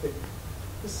of the vaccine.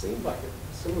 This seemed like a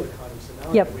similar kind of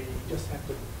scenario where you just have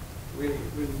to really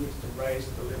need to raise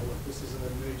the level of this is an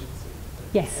emergency.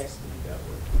 It has to be dealt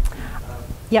with.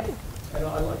 And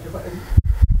I like,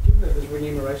 given that there's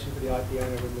remuneration for the IP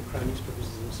owner and the Crown use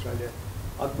provisions in Australia,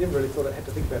 I've never really thought I had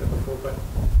to think about it before, but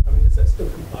I mean, does that still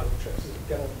comply with TRIPS? Is it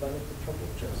going to run into trouble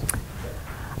with TRIPS?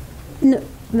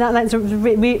 No, that's a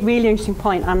really interesting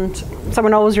point, and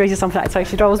someone always raises something like that, so I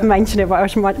should always mention it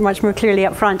much more clearly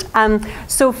up front.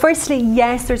 So firstly,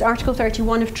 yes, there's Article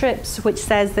 31 of TRIPS, which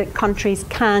says that countries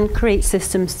can create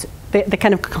systems, the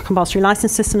kind of compulsory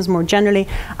license systems more generally,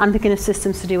 and the kind of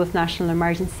systems to deal with national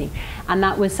emergency. And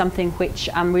that was something which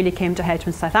really came to head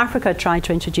when South Africa tried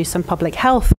to introduce some public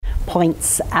health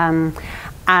points, and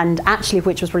actually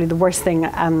which was really the worst thing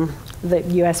that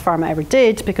US Pharma ever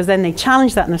did, because then they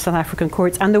challenged that in the South African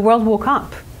courts, and the world woke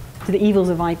up to the evils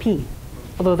of IP.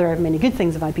 Although there are many good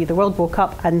things of IP, the world woke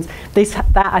up, and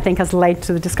that I think has led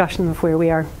to the discussion of where we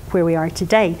are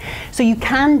today. So you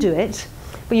can do it,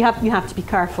 but you have to be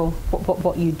careful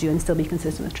what you do and still be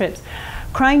consistent with TRIPS.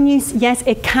 Crown use, yes,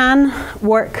 it can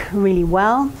work really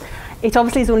well. It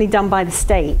obviously is only done by the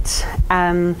state,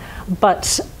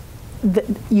 but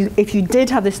if you did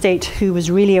have the state who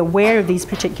was really aware of these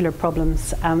particular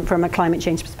problems from a climate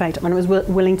change perspective and was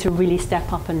willing to really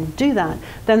step up and do that,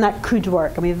 then that could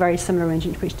work. And we have very similar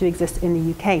arrangements which do exist in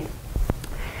the UK.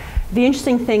 The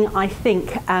interesting thing, I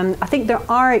think there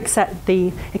are,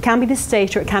 it can be the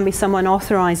state or it can be someone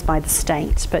authorised by the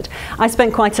state. But I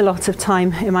spent quite a lot of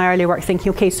time in my earlier work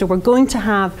thinking, okay, so we're going to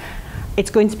have,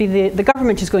 it's going to be the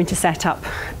government is going to set up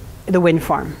the wind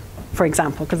farm, for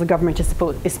example, because the government is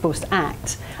supposed to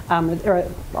act,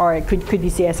 or it could be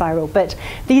CSIRO. But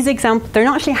these examples, they're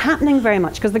not actually happening very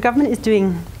much because the government is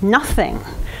doing nothing.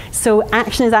 So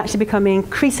action is actually becoming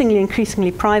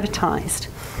increasingly privatised.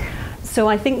 So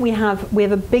I think we have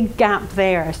a big gap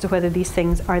there as to whether these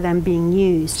things are then being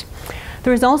used.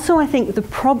 There is also, I think, the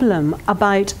problem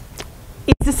about,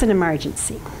 is this an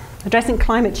emergency? Addressing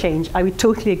climate change, I would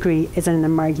totally agree, is an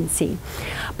emergency.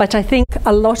 But I think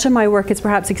a lot of my work is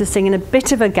perhaps existing in a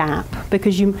bit of a gap,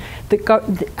 because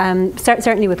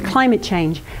certainly with climate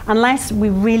change, unless we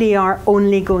really are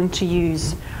only going to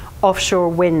use offshore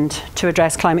wind to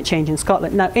address climate change in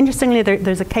Scotland. Now, interestingly,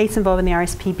 there's a case involving the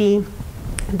RSPB.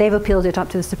 They've appealed it up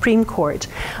to the Supreme Court,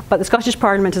 but the Scottish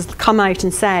Parliament has come out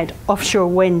and said offshore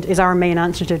wind is our main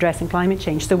answer to addressing climate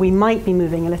change. So we might be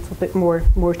moving a little bit more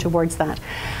towards that.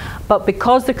 But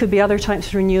because there could be other types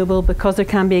of renewable, because there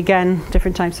can be, again,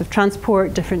 different types of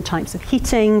transport, different types of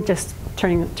heating, just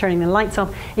turning the lights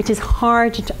off, it is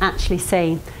hard to actually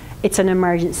say it's an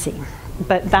emergency.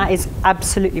 But that is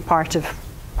absolutely part of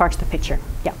the picture.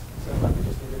 Yeah. So like we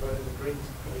just need to vote in the Greens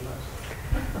pretty much.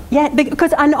 Yeah,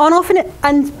 because often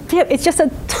it's just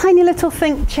a tiny little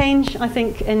change, I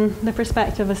think, in the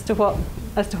perspective as to what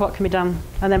can be done,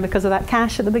 and then because of that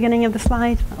cash at the beginning of the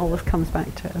slide, it always comes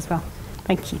back to it as well.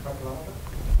 Thank you.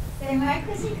 So my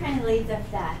question kind of leads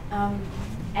off that,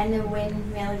 and the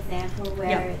windmill example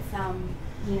where it's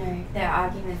there are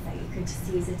arguments that you could just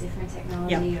use a different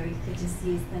technology, or you could just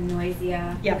use the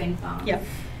noisier wind farm.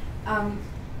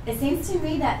 It seems to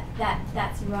me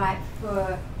that's ripe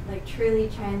for like truly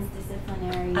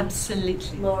transdisciplinary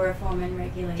law reform and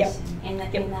regulation. In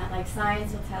that like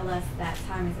science will tell us that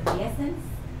time is of the essence.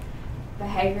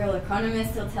 Behavioral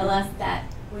economists will tell us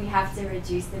that we have to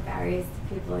reduce the barriers to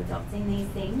people adopting these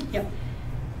things.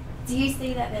 Do you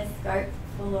see that there's scope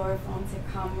for law reform to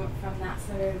come from that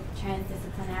sort of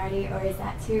transdisciplinarity, or is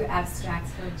that too abstract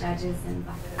for judges and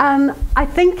buffers? I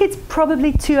think it's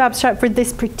probably too abstract for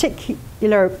this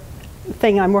particular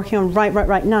thing I'm working on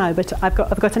right now, but I've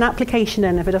got an application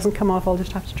in. If it doesn't come off, I'll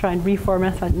just have to try and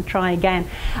reformat it and try again.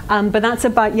 But that's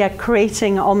about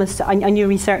creating almost a new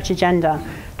research agenda,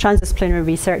 transdisciplinary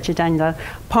research agenda.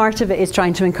 Part of it is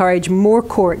trying to encourage more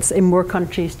courts in more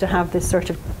countries to have this sort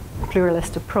of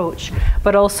pluralist approach,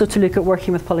 but also to look at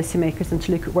working with policymakers and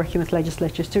to look at working with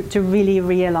legislatures to really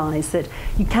realise that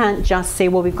you can't just say,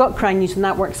 well, we've got Crown News and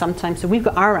that works sometimes, so we've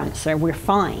got our answer, we're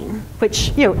fine.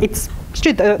 Which, it's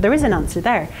true, there is an answer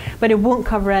there, but it won't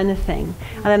cover anything.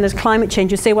 And then there's climate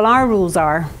change. You say, well, our rules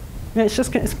are, it's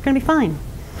going to be fine.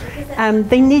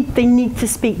 They need to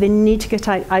speak. They need to get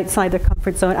outside their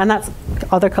comfort zone, and that's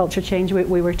other culture change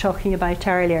we were talking about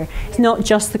earlier. It's not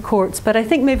just the courts, but I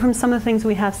think maybe from some of the things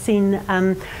we have seen,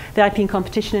 the IP and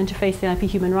competition interface, the IP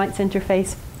human rights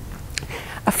interface,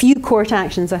 a few court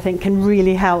actions I think can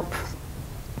really help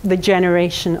the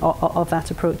generation of that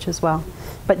approach as well.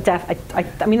 But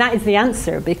I mean that is the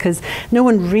answer, because no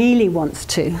one really wants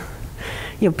to.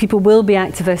 People will be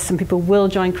activists and people will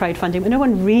join crowdfunding, but no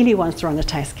one really wants to run a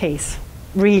test case.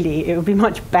 Really, it would be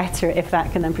much better if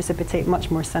that can then precipitate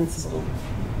much more sensible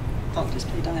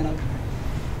thought-display dialogue.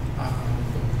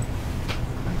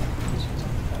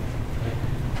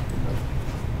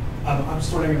 I'm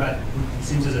just wondering about, it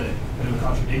seems there's a bit of a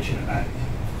contradiction about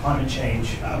climate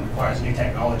change requires new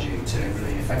technology to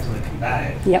really effectively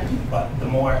combat it. But the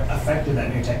more effective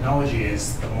that new technology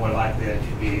is, the more likely it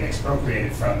could be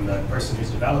expropriated from the person who's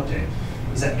developed it.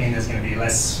 Does that mean there's going to be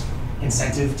less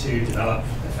incentive to develop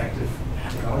effective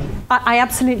technology? I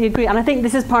absolutely agree, and I think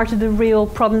this is part of the real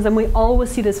problems, and we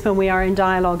always see this when we are in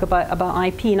dialogue about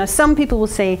IP. Now, some people will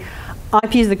say,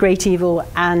 IP is the great evil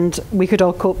and we could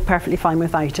all cope perfectly fine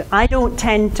without it. I don't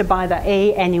tend to buy that,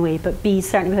 A, anyway, but B,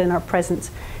 certainly within our present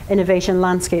innovation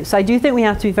landscape. So I do think we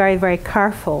have to be very, very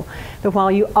careful that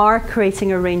while you are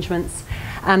creating arrangements,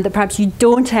 that perhaps you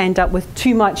don't end up with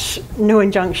too much no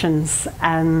injunctions,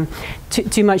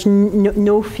 too much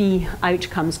no fee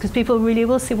outcomes, because people really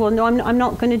will say, well, no, I'm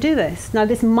not going to do this. Now,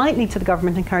 this might lead to the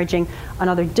government encouraging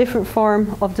another different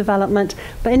form of development,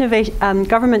 but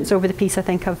governments over the piece, I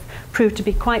think, have proved to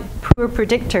be quite poor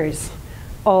predictors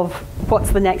of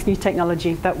what's the next new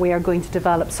technology that we are going to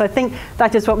develop. So I think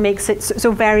that is what makes it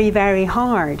so very, very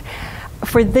hard.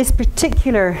 For this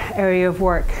particular area of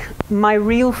work, my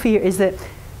real fear is that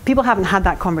people haven't had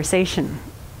that conversation.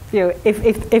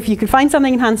 If you could find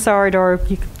something in Hansard, or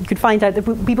you could find out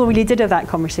that people really did have that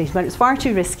conversation, but it's far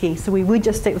too risky, so we would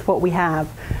just stick with what we have.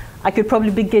 I could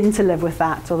probably begin to live with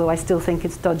that, although I still think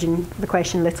it's dodging the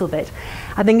question a little bit.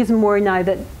 I think it's more now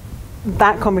that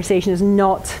that conversation is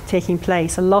not taking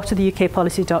place. A lot of the UK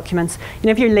policy documents,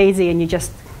 if you're lazy and you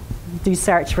just do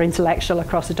search for intellectual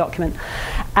across a document,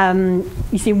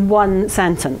 you see one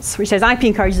sentence which says IP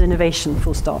encourages innovation,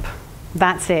 full stop.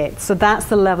 That's it. So that's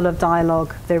the level of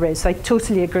dialogue there is. So I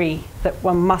totally agree that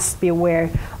one must be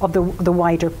aware of the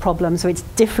wider problem. So it's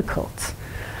difficult,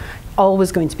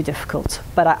 always going to be difficult,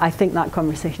 but I think that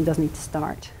conversation does need to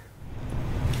start.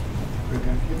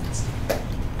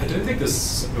 I don't think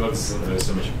this isn't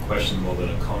so much a question more than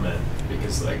a comment,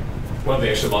 because like one of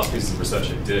the actual last pieces of research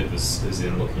I did is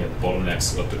in looking at the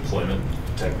bottlenecks of deployment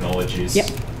technologies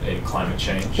in climate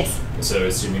change. Yes. So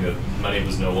assuming that money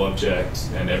was no object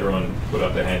and everyone put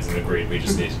up their hands and agreed we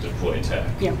just need to deploy tech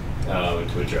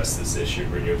to address this issue,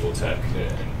 renewable tech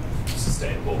and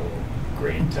sustainable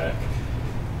green tech.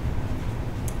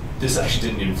 This actually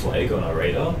didn't even flag on our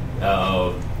radar,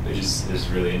 which is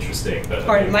really interesting. But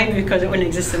or it might be because it wouldn't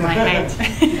exist in my head.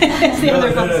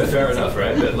 no, fair enough,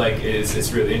 right? But like,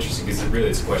 it's really interesting because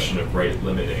it's a question of rate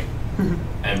limiting,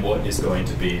 and what is going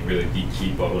to be really the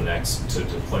key bottlenecks to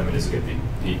deployment. Is it going to be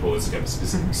people? Is it going to be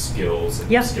specific skills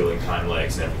and skilling time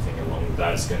lags and everything along with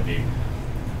that? Is it going to be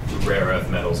rare earth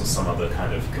metals or some other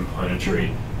kind of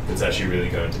componentry that's actually really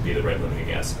going to be the rate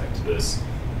limiting aspect of this?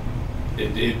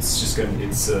 It's just going. Do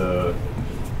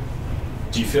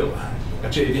you feel?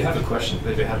 Actually, if you had a question,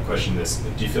 this,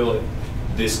 do you feel like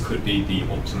this could be the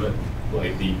ultimate,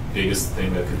 like the biggest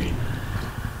thing that could be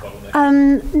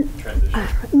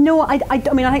bottleneck? No, I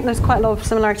mean, I think there's quite a lot of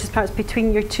similarities perhaps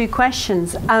between your two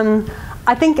questions.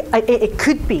 I think it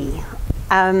could be.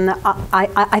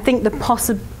 I think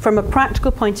from a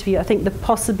practical point of view, I think the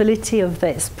possibility of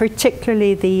this,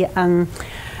 particularly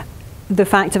the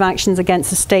fact of actions against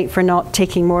the state for not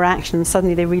taking more action,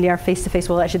 suddenly they really are face to face,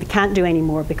 well actually they can't do any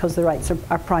more because the rights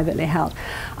are privately held.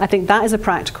 I think that is a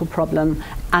practical problem,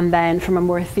 and then from a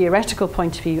more theoretical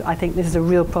point of view, I think this is a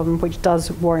real problem which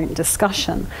does warrant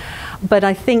discussion. But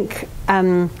I think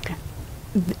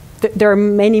there are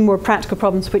many more practical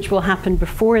problems which will happen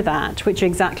before that, which are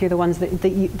exactly the ones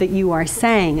that you are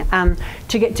saying.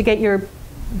 To get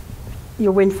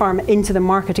your wind farm into the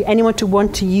market, anyone to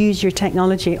want to use your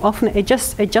technology, often it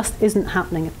just isn't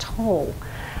happening at all.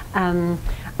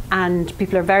 And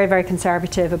people are very, very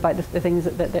conservative about the things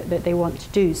that they want to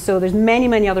do. So there's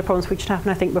many other problems which should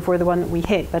happen, I think, before the one that we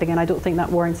hit. But again, I don't think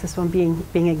that warrants this one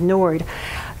being ignored.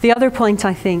 The other point,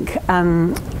 I think,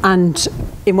 and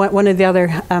in one of the other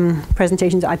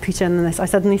presentations that I put in this, I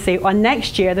suddenly say, well,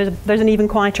 next year there's an even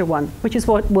quieter one, which is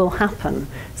what will happen.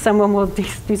 Someone will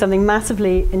do something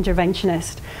massively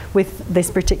interventionist with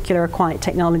this particular quiet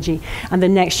technology, and the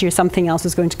next year something else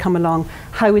is going to come along.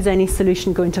 How is any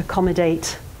solution going to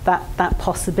accommodate that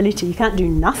possibility? You can't do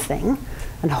nothing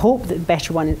and hope that a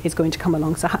better one is going to come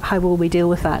along. So how will we deal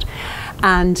with that?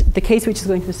 And the case which is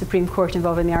going to the Supreme Court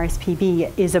involving the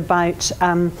RSPB is about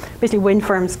basically wind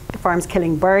farms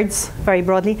killing birds, very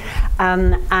broadly.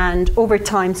 And over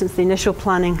time, since the initial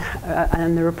planning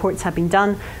and the reports have been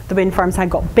done, the wind farms had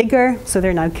got bigger, so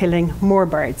they're now killing more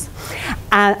birds.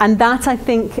 And that, I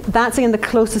think, that's again the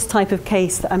closest type of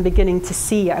case that I'm beginning to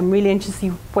see. I'm really interested to see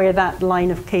where that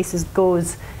line of cases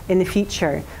goes in the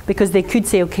future, because they could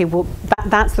say, okay, well,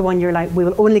 that's the one you're like, we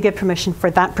will only give permission for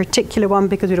that particular one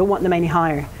because we don't want them any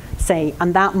higher, say,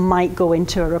 and that might go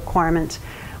into a requirement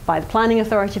by the planning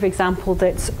authority, for example,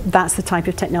 that's the type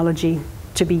of technology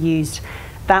to be used.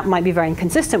 That might be very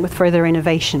inconsistent with further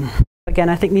innovation. Again,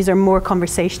 I think these are more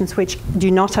conversations which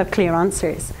do not have clear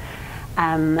answers,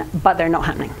 but they're not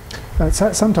happening.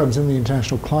 Sometimes in the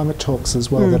international climate talks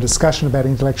as well, the discussion about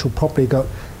intellectual property got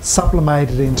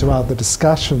sublimated into other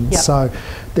discussions. Yep. So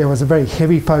there was a very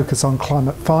heavy focus on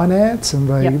climate finance and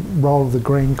the role of the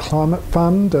Green Climate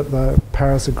Fund at the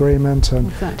Paris Agreement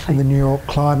and the New York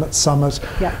Climate Summit.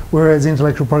 Yep. Whereas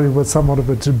intellectual property was somewhat of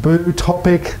a taboo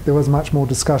topic. There was much more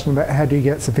discussion about how do you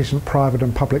get sufficient private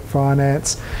and public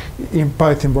finance,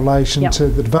 both in relation to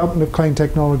the development of clean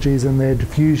technologies and their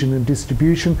diffusion and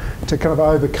distribution, to kind of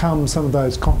overcome some of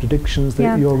those contradictions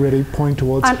that you already point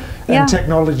towards. And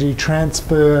technology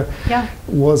transfer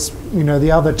was,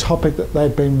 the other topic that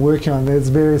they've been working on. There's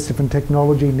various different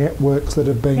technology networks that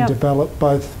have been developed,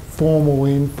 both formal,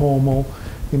 informal,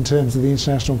 in terms of the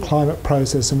international climate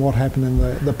process and what happened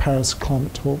in the Paris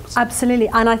climate talks. Absolutely,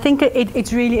 and I think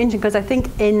it's really interesting because I think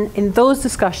in those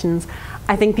discussions,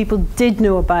 I think people did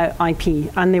know about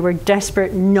IP and they were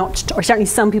desperate not to, or certainly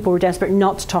some people were desperate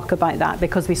not to talk about that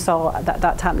because we saw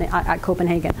that happening at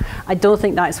Copenhagen. I don't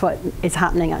think that's what is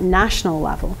happening at national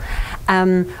level.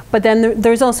 But then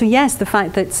there's also, the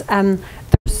fact that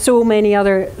there's so many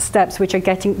other steps which are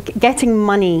getting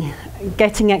money,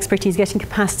 getting expertise, getting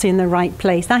capacity in the right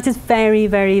place. That is very,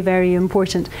 very, very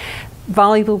important.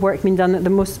 Valuable work being done, that the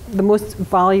most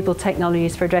valuable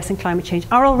technologies for addressing climate change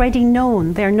are already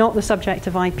known. They're not the subject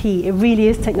of IP. It really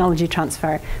is technology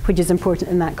transfer, which is important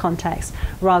in that context,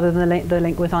 rather than the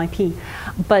link with IP.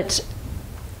 But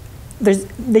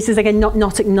this is again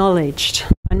not acknowledged.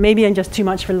 And maybe I'm just too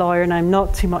much of a lawyer and I'm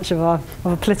not too much of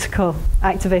a political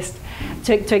activist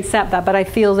to accept that, but I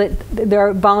feel that there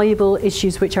are valuable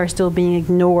issues which are still being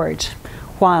ignored,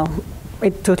 worthwhile.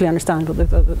 It's totally understandable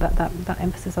that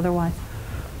emphasis otherwise.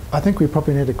 I think we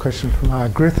probably need a question from our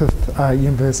Griffith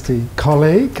University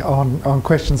colleague on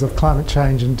questions of climate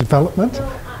change and development.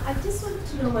 So, I just wanted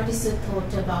to know what is your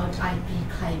thought about IP,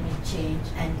 climate change,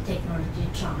 and technology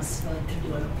transfer to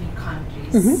developing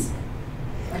countries? Mm-hmm.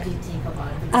 What do you think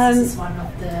about it? Because this is one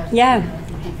of the,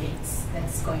 the debates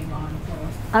that's going on.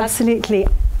 Absolutely.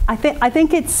 I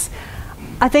think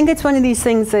it's one of these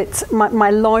things that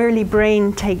my lawyerly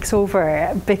brain takes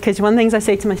over, because one of the things I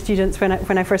say to my students when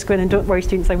I first go in, and don't worry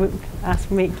students, I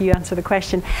won't make you answer the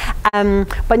question,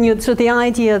 but so the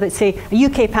idea that, say, a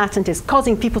UK patent is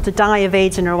causing people to die of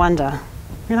AIDS in Rwanda.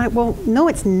 You're like, well, no,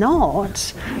 it's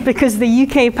not, because the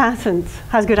UK patent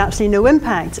has got absolutely no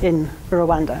impact in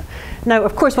Rwanda. Now,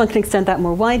 of course, one can extend that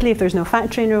more widely. If there's no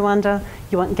factory in Rwanda,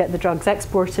 you want to get the drugs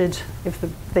exported. If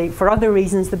for other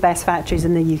reasons, the best factories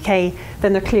in the UK,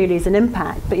 then there clearly is an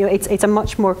impact. But it's a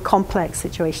much more complex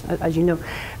situation, as you know,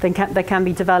 that can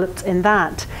be developed in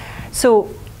that. So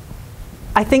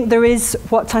I think there is,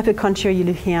 what type of country are you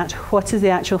looking at? What is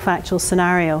the actual factual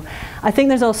scenario? I think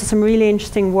there's also some really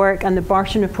interesting work, and the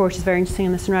Barton report is very interesting,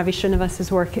 and this, and Ravi Srinivas's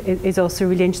work is also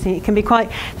really interesting. It can be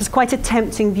there's quite a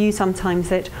tempting view sometimes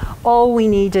that all we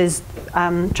need is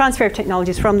transfer of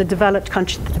technologies from the developed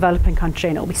country to the developing country,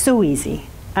 and it'll be so easy.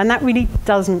 And that really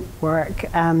doesn't work.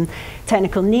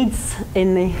 Technical needs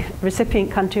in the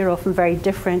recipient country are often very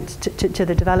different to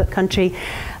the developed country.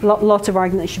 Lots of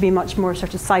argument should be much more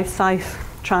sort of south-south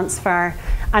transfer.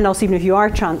 And also, even if you are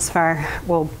transfer,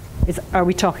 well, are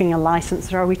we talking a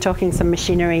license, or are we talking some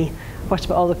machinery? What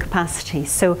about all the capacity?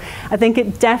 So I think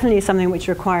it definitely is something which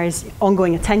requires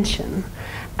ongoing attention.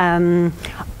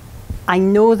 I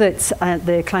know that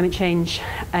the climate change,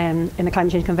 in the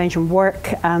Climate Change Convention work,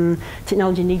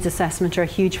 technology needs assessment are a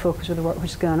huge focus of the work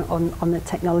which is going on the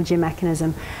technology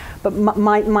mechanism. But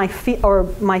my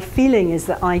feeling is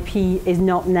that IP is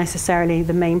not necessarily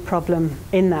the main problem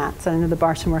in that. So I know the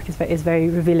Barton work is very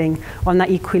revealing on that.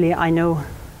 Equally, I know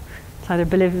it's either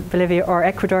Bolivia or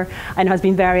Ecuador, and has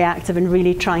been very active in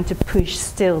really trying to push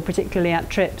still, particularly at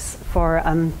TRIPS, for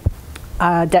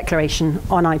a declaration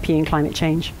on IP and climate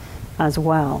change as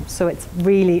well. So it's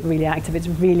really, really active. It's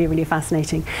really, really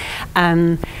fascinating.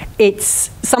 It's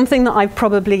something that I've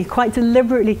probably quite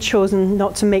deliberately chosen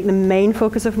not to make the main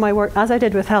focus of my work, as I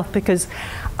did with health, because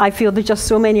I feel there's just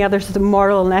so many other sort of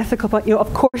moral and ethical, but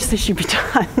of course this should be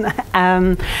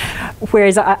done.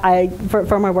 Whereas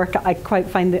for my work, I quite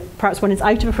find that perhaps when it's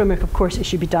out of a framework, of course it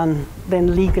should be done,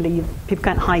 then legally people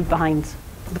can't hide behind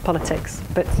the politics.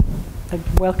 But I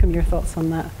welcome your thoughts on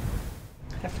that.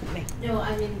 Definitely. No,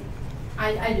 I mean,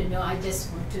 I don't know, I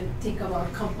just want to think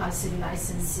about compulsory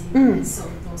licensing, and so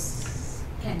those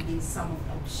can be some of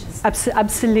the options.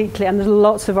 Absolutely, and there's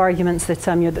lots of arguments that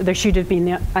there should have been,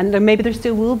 and maybe there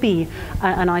still will be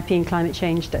an IP and climate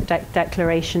change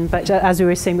declaration, but as we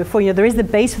were saying before, there is the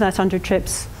base for that under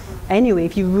TRIPS anyway.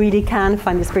 If you really can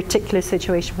find this particular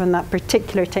situation from that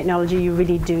particular technology, you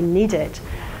really do need it,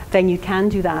 then you can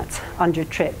do that under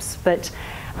TRIPS. But,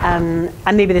 and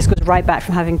maybe this goes right back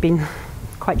from having been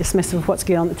quite dismissive of what's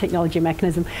going on in the technology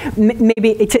mechanism. Maybe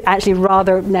it's actually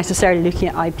rather necessarily looking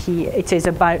at IP. It is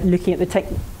about looking at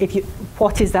the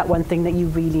what is that one thing that you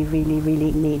really, really,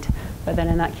 really need. But then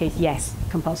in that case, yes,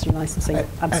 compulsory licensing,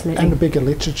 absolutely. And the bigger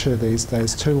literature these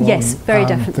days too on very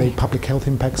definitely. The public health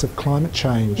impacts of climate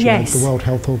change. Yes. The World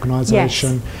Health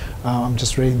Organization. Yes. I'm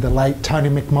just reading the late Tony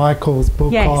McMichael's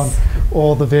book on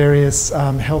all the various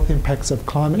health impacts of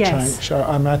climate change.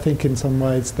 I think in some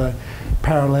ways the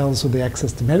parallels with the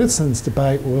access to medicines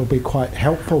debate will be quite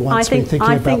helpful once we're thinking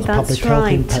about the public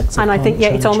health impacts of and I climate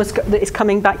think change. it's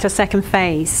coming back to a second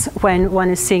phase when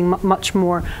one is seeing much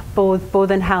more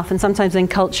both in health and sometimes in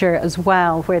culture as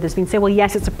well, where there's been say, well,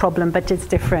 yes, it's a problem, but it's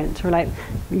different. We're like,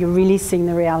 you're really seeing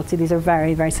the reality. These are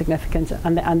very, very significant,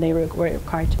 and they were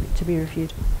required to be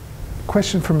reviewed.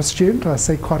 Question from a student. I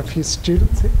see quite a few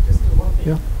students here. Just one thing.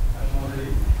 Yeah.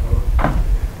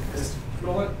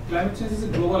 Climate change is a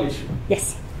global issue.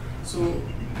 Yes. So,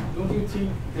 don't you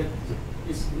think that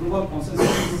its global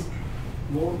consensus is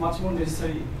much more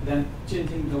necessary than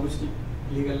changing domestic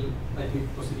legal IP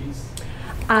proceedings?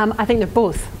 I think they're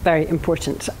both very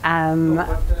important. And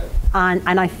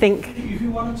I think if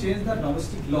you want to change the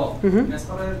domestic law, as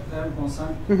far as I am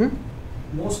concerned,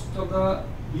 most of the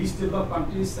least developed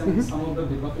countries and some of the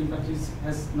developing countries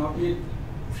has not yet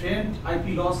framed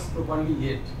IP laws properly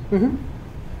yet.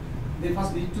 They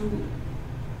first need to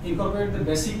incorporate the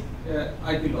basic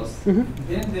IP laws.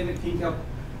 Then they will think of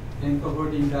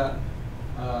incorporating the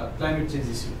climate change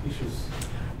issues.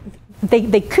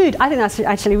 they could. I think that's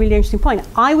actually a really interesting point.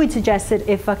 I would suggest that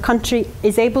if a country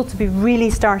is able to be really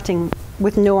starting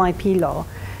with no IP law,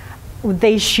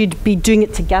 they should be doing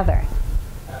it together.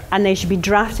 And they should be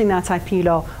drafting that IP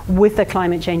law with a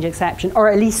climate change exception, or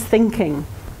at least thinking,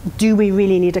 do we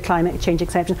really need a climate change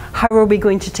exception? How are we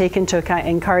going to take into account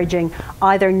encouraging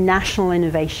either national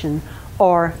innovation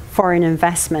or foreign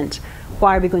investment?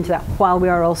 Why are we going to that while we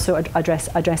are also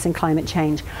addressing climate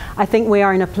change? I think we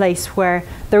are in a place where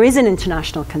there is an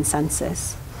international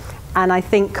consensus. And I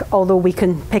think although we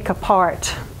can pick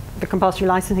apart the compulsory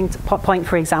licensing point,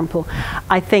 for example,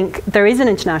 I think there is an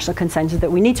international consensus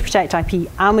that we need to protect IP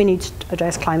and we need to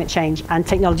address climate change, and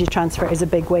technology transfer is a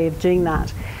big way of doing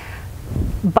that.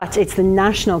 But it's the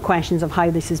national questions of how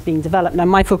this is being developed. Now,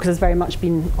 my focus has very much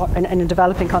been in a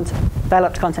developed context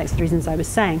for the reasons I was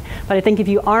saying. But I think if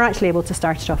you are actually able to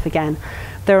start it off again,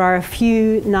 there are a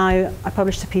few now. I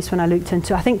published a piece when I looked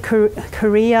into, I think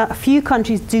Korea, a few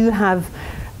countries do have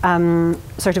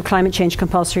sort of climate change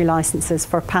compulsory licenses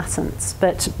for patents,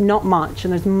 but not much,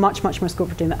 and there's much more scope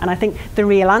for doing that. And I think the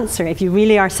real answer, if you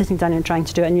really are sitting down and trying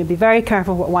to do it, and you'll be very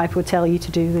careful what WIPO will tell you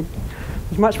to do, there's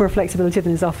much more flexibility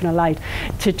than is often allowed,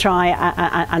 to try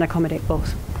and accommodate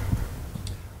both.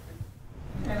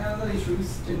 Another issue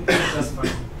is technology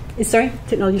transfer. Sorry?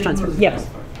 Technology transfer. Yes.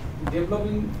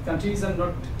 Developing countries are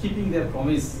not keeping their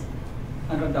promise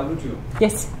under WTO.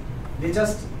 Yes. They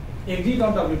just agreed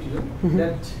on WTO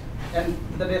that, and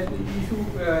that if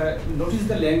you notice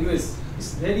the language,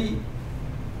 it's very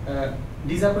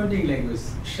disappointing language.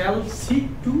 Shall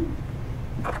seek to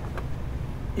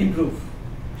improve.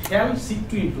 Shall seek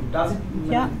to improve. Does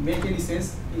it make any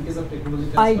sense in case of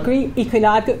technology transfer? I agree equally.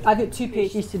 I've got two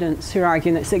PhD students who are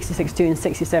arguing that 66.2 and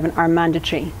 67 are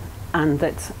mandatory, and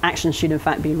that action should in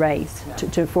fact be raised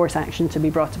to force action to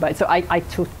be brought about. So I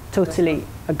totally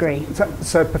agree.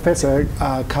 So Professor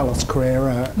Carlos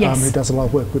Carrera, who does a lot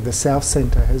of work with the South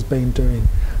Centre, has been doing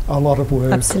a lot of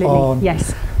work on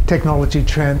technology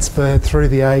transfer through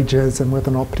the ages and whether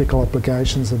or not particular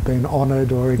obligations have been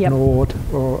honoured or ignored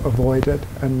or avoided.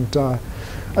 And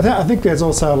I think there's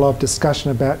also a lot of discussion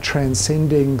about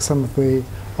transcending some of the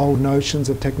old notions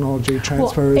of technology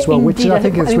transfer as well, which I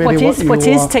think is really what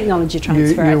is technology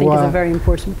transfer. I think is a very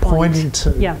important point. Pointing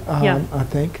to. I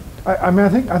think.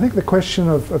 I think the question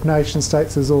of nation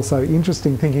states is also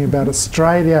interesting, thinking about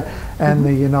Australia and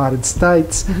the United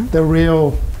States. The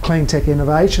real clean tech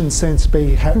innovation seems to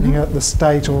be happening at the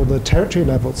state or the territory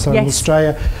level. So in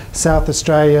Australia, South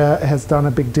Australia has done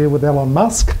a big deal with Elon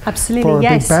Musk for a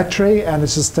big battery, and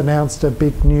has just announced a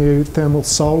big new thermal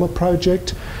solar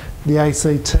project. The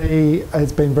ACT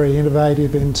has been very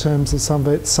innovative in terms of some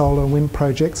of its solar and wind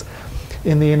projects.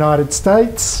 In the United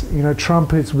States,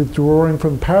 Trump is withdrawing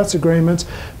from the Paris Agreement,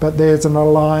 but there's an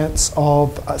alliance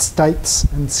of states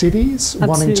and cities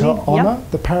wanting to honour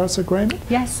the Paris Agreement.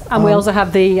 Yes, and we also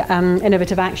have the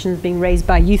innovative actions being raised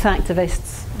by youth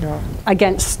activists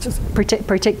against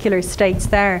particular states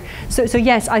there. So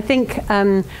yes, I think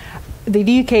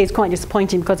the UK is quite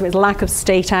disappointing because of its lack of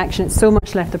state action. It's so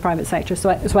much left the private sector.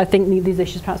 So I think these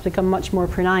issues perhaps become much more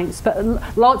pronounced.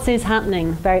 But lots is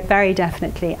happening, very, very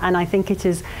definitely. And I think it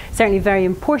is certainly very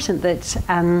important that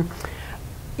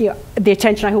the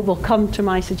attention, I hope, will come to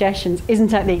my suggestions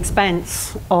isn't at the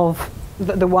expense of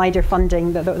the wider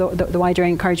funding, the wider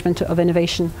encouragement of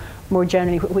innovation more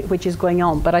generally, which is going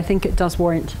on. But I think it does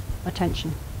warrant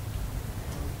attention.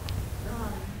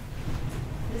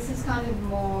 This is kind of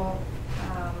more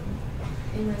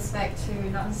in respect to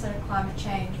not necessarily climate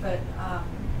change, but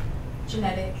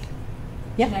genetic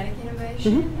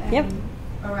innovation and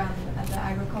around the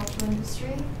agricultural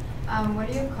industry. What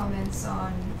are your comments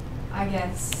on, I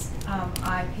guess,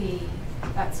 IP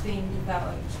that's being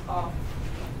developed of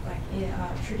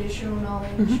like traditional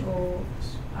knowledge or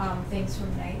things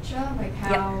from nature? Like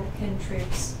how can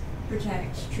TRIPS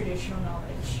protect traditional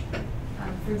knowledge?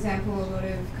 For example, a lot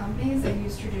of companies, they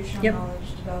use traditional knowledge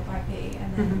to develop IP,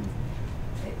 and then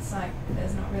it's like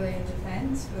there's not really a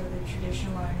defense for the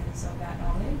traditional owners of that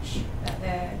knowledge, that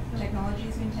their technology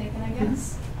has been taken, I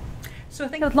guess. So I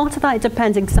think a lot of that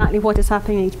depends exactly what is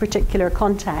happening in each particular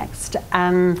context.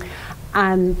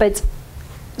 But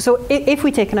so if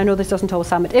we take, and I know this doesn't always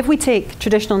happen, but if we take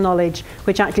traditional knowledge,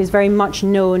 which actually is very much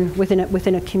known within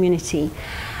a community,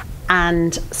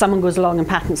 and someone goes along and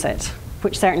patents it,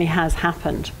 which certainly has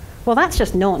happened, well, that's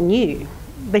just not new.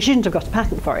 They shouldn't have got a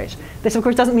patent for it. This, of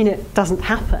course, doesn't mean it doesn't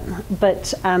happen,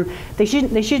 but they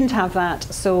shouldn't have that.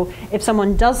 So if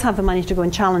someone does have the money to go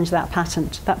and challenge that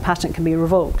patent can be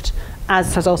revoked,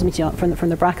 as has also been seen from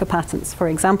the BRCA patents, for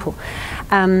example.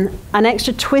 An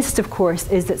extra twist, of course,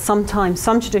 is that sometimes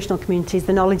some traditional communities,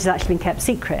 the knowledge has actually been kept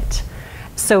secret.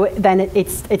 So then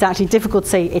it's actually difficult to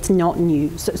say it's not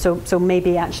new. So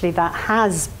maybe actually that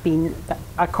has been,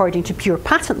 according to pure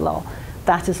patent law,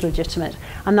 that is legitimate.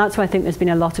 And that's why I think there's been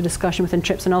a lot of discussion within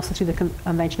TRIPS and also through the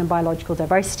Convention on Biological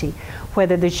Diversity,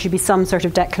 whether there should be some sort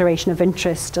of declaration of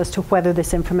interest as to whether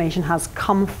this information has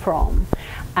come from,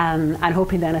 and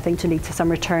hoping then, I think, to lead to some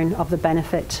return of the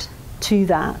benefit to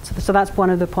that. So that's one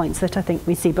of the points that I think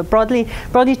we see. But broadly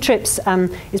TRIPS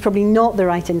is probably not the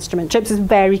right instrument. TRIPS is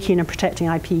very keen on protecting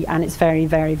IP, and it's very,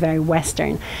 very, very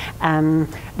Western.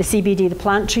 The CBD, the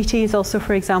plant treaties also,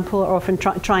 for example, are often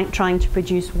trying to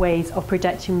produce ways of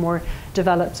protecting more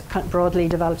developed, broadly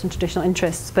developed and traditional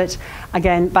interests. But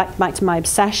again, back to my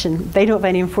obsession, they don't have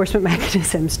any enforcement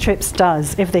mechanisms. TRIPS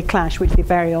does. If they clash, which they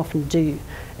very often do,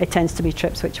 it tends to be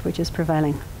TRIPS which is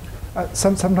prevailing.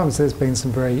 Sometimes there's been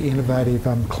some very innovative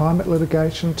climate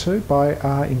litigation too by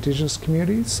Indigenous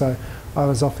communities. So I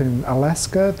was off in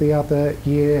Alaska the other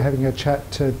year having a chat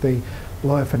to the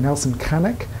lawyer for Nelson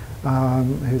Cunnick,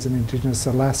 who's an Indigenous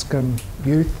Alaskan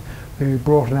youth who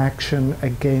brought an action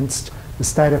against the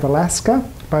state of Alaska,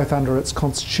 both under its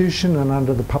constitution and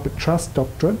under the public trust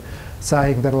doctrine,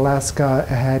 saying that Alaska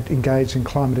had engaged in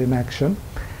climate inaction,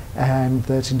 and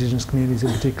that Indigenous communities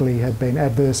in particular had been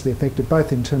adversely affected,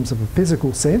 both in terms of a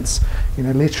physical sense,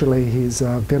 literally his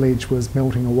village was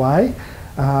melting away,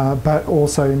 but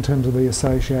also in terms of the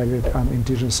associated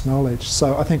Indigenous knowledge.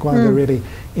 So I think one of the really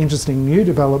interesting new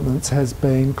developments has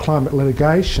been climate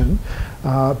litigation,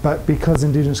 but because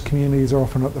Indigenous communities are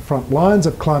often at the front lines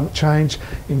of climate change,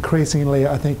 increasingly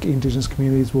I think Indigenous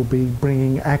communities will be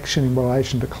bringing action in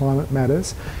relation to climate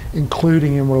matters,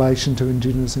 including in relation to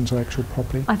Indigenous intellectual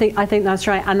property. I think that's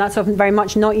right, and that's often very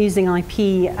much not using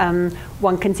IP.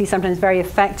 One can see sometimes very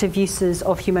effective uses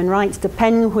of human rights,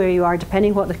 depending where you are,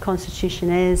 depending what the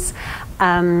constitution is.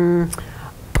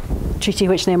 Treaty,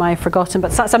 which name I've forgotten,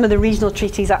 but some of the regional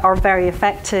treaties are very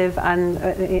effective, and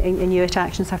Inuit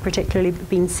actions have particularly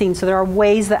been seen. So there are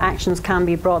ways that actions can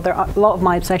be brought. There are a lot of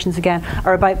my obsessions, again,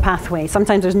 are about pathways.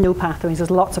 Sometimes there's no pathways.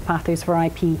 There's lots of pathways for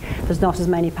IP. There's not as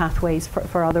many pathways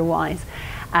for otherwise.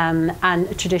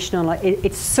 And traditional,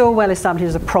 it's so well established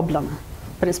as a problem,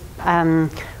 but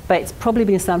it's probably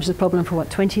been established as a problem for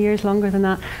 20 years, longer than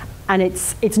that, and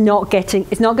it's not getting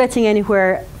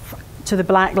anywhere. To the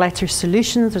black letter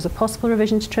solutions, there's a possible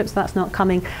revision to TRIPS, that's not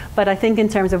coming. But I think in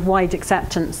terms of wide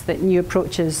acceptance that new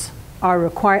approaches are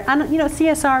required, and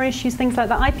CSR issues, things like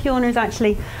that. IP owners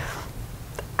actually,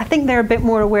 I think they're a bit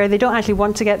more aware. They don't actually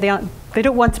want to they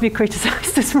don't want to be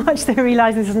criticised as much. They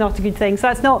realise this is not a good thing. So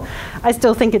that's not. I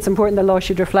still think it's important that law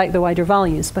should reflect the wider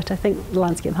values, but I think the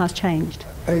landscape has changed.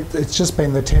 It's just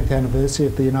been the 10th anniversary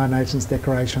of the United Nations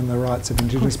Declaration on the Rights of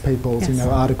Indigenous Peoples. Yes.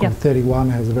 Article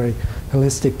 31 has a very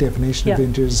holistic definition of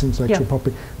Indigenous intellectual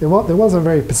property. There was a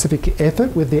very specific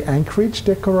effort with the Anchorage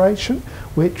Declaration,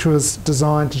 which was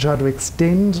designed to try to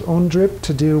extend UNDRIP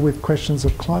to deal with questions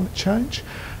of climate change.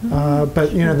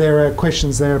 But there are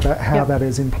questions there about how that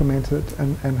is implemented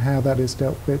and how that is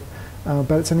dealt with.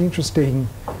 But it's an interesting,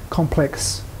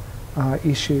 complex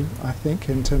issue, I think,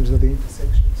 in terms of the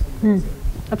intersections.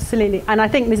 Absolutely, and I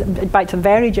think, back to a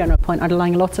very general point,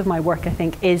 underlying lots of my work, I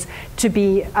think, is to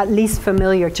be at least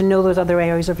familiar, to know those other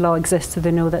areas of law exist, so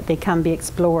they know that they can be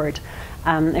explored.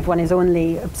 If one is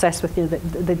only obsessed with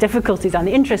the difficulties and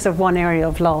the interests of one area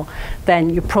of law, then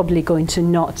you're probably going to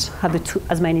not have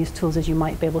as many tools as you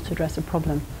might be able to address a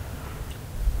problem.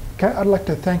 Okay, I'd like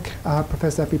to thank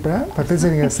Professor Abbe Brown for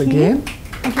visiting us again.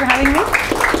 Thank you for having me.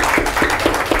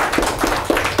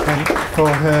 And for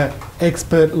her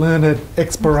expert, learned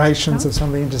explorations of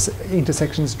some of the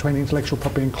intersections between intellectual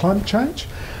property and climate change.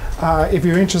 If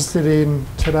you're interested in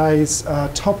today's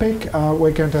topic,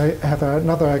 we're going to have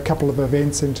another couple of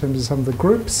events in terms of some of the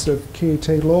groups of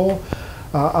QUT Law.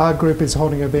 Our group is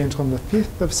holding an event on the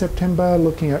 5th of September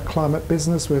looking at climate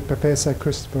business with Professor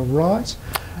Christopher Wright.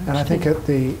 And I think at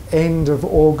the end of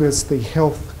August, the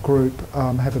health group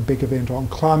have a big event on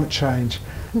climate change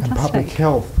and public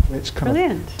health, which kind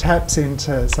of taps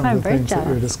into some of the things that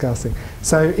we're discussing.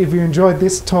 So if you enjoyed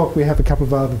this talk, we have a couple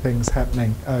of other things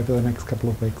happening over the next couple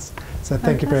of weeks. So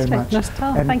thank you very much.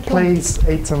 And please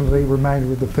eat some of the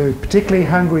remainder of the food, particularly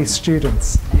hungry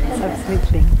students. Yes,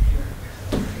 absolutely.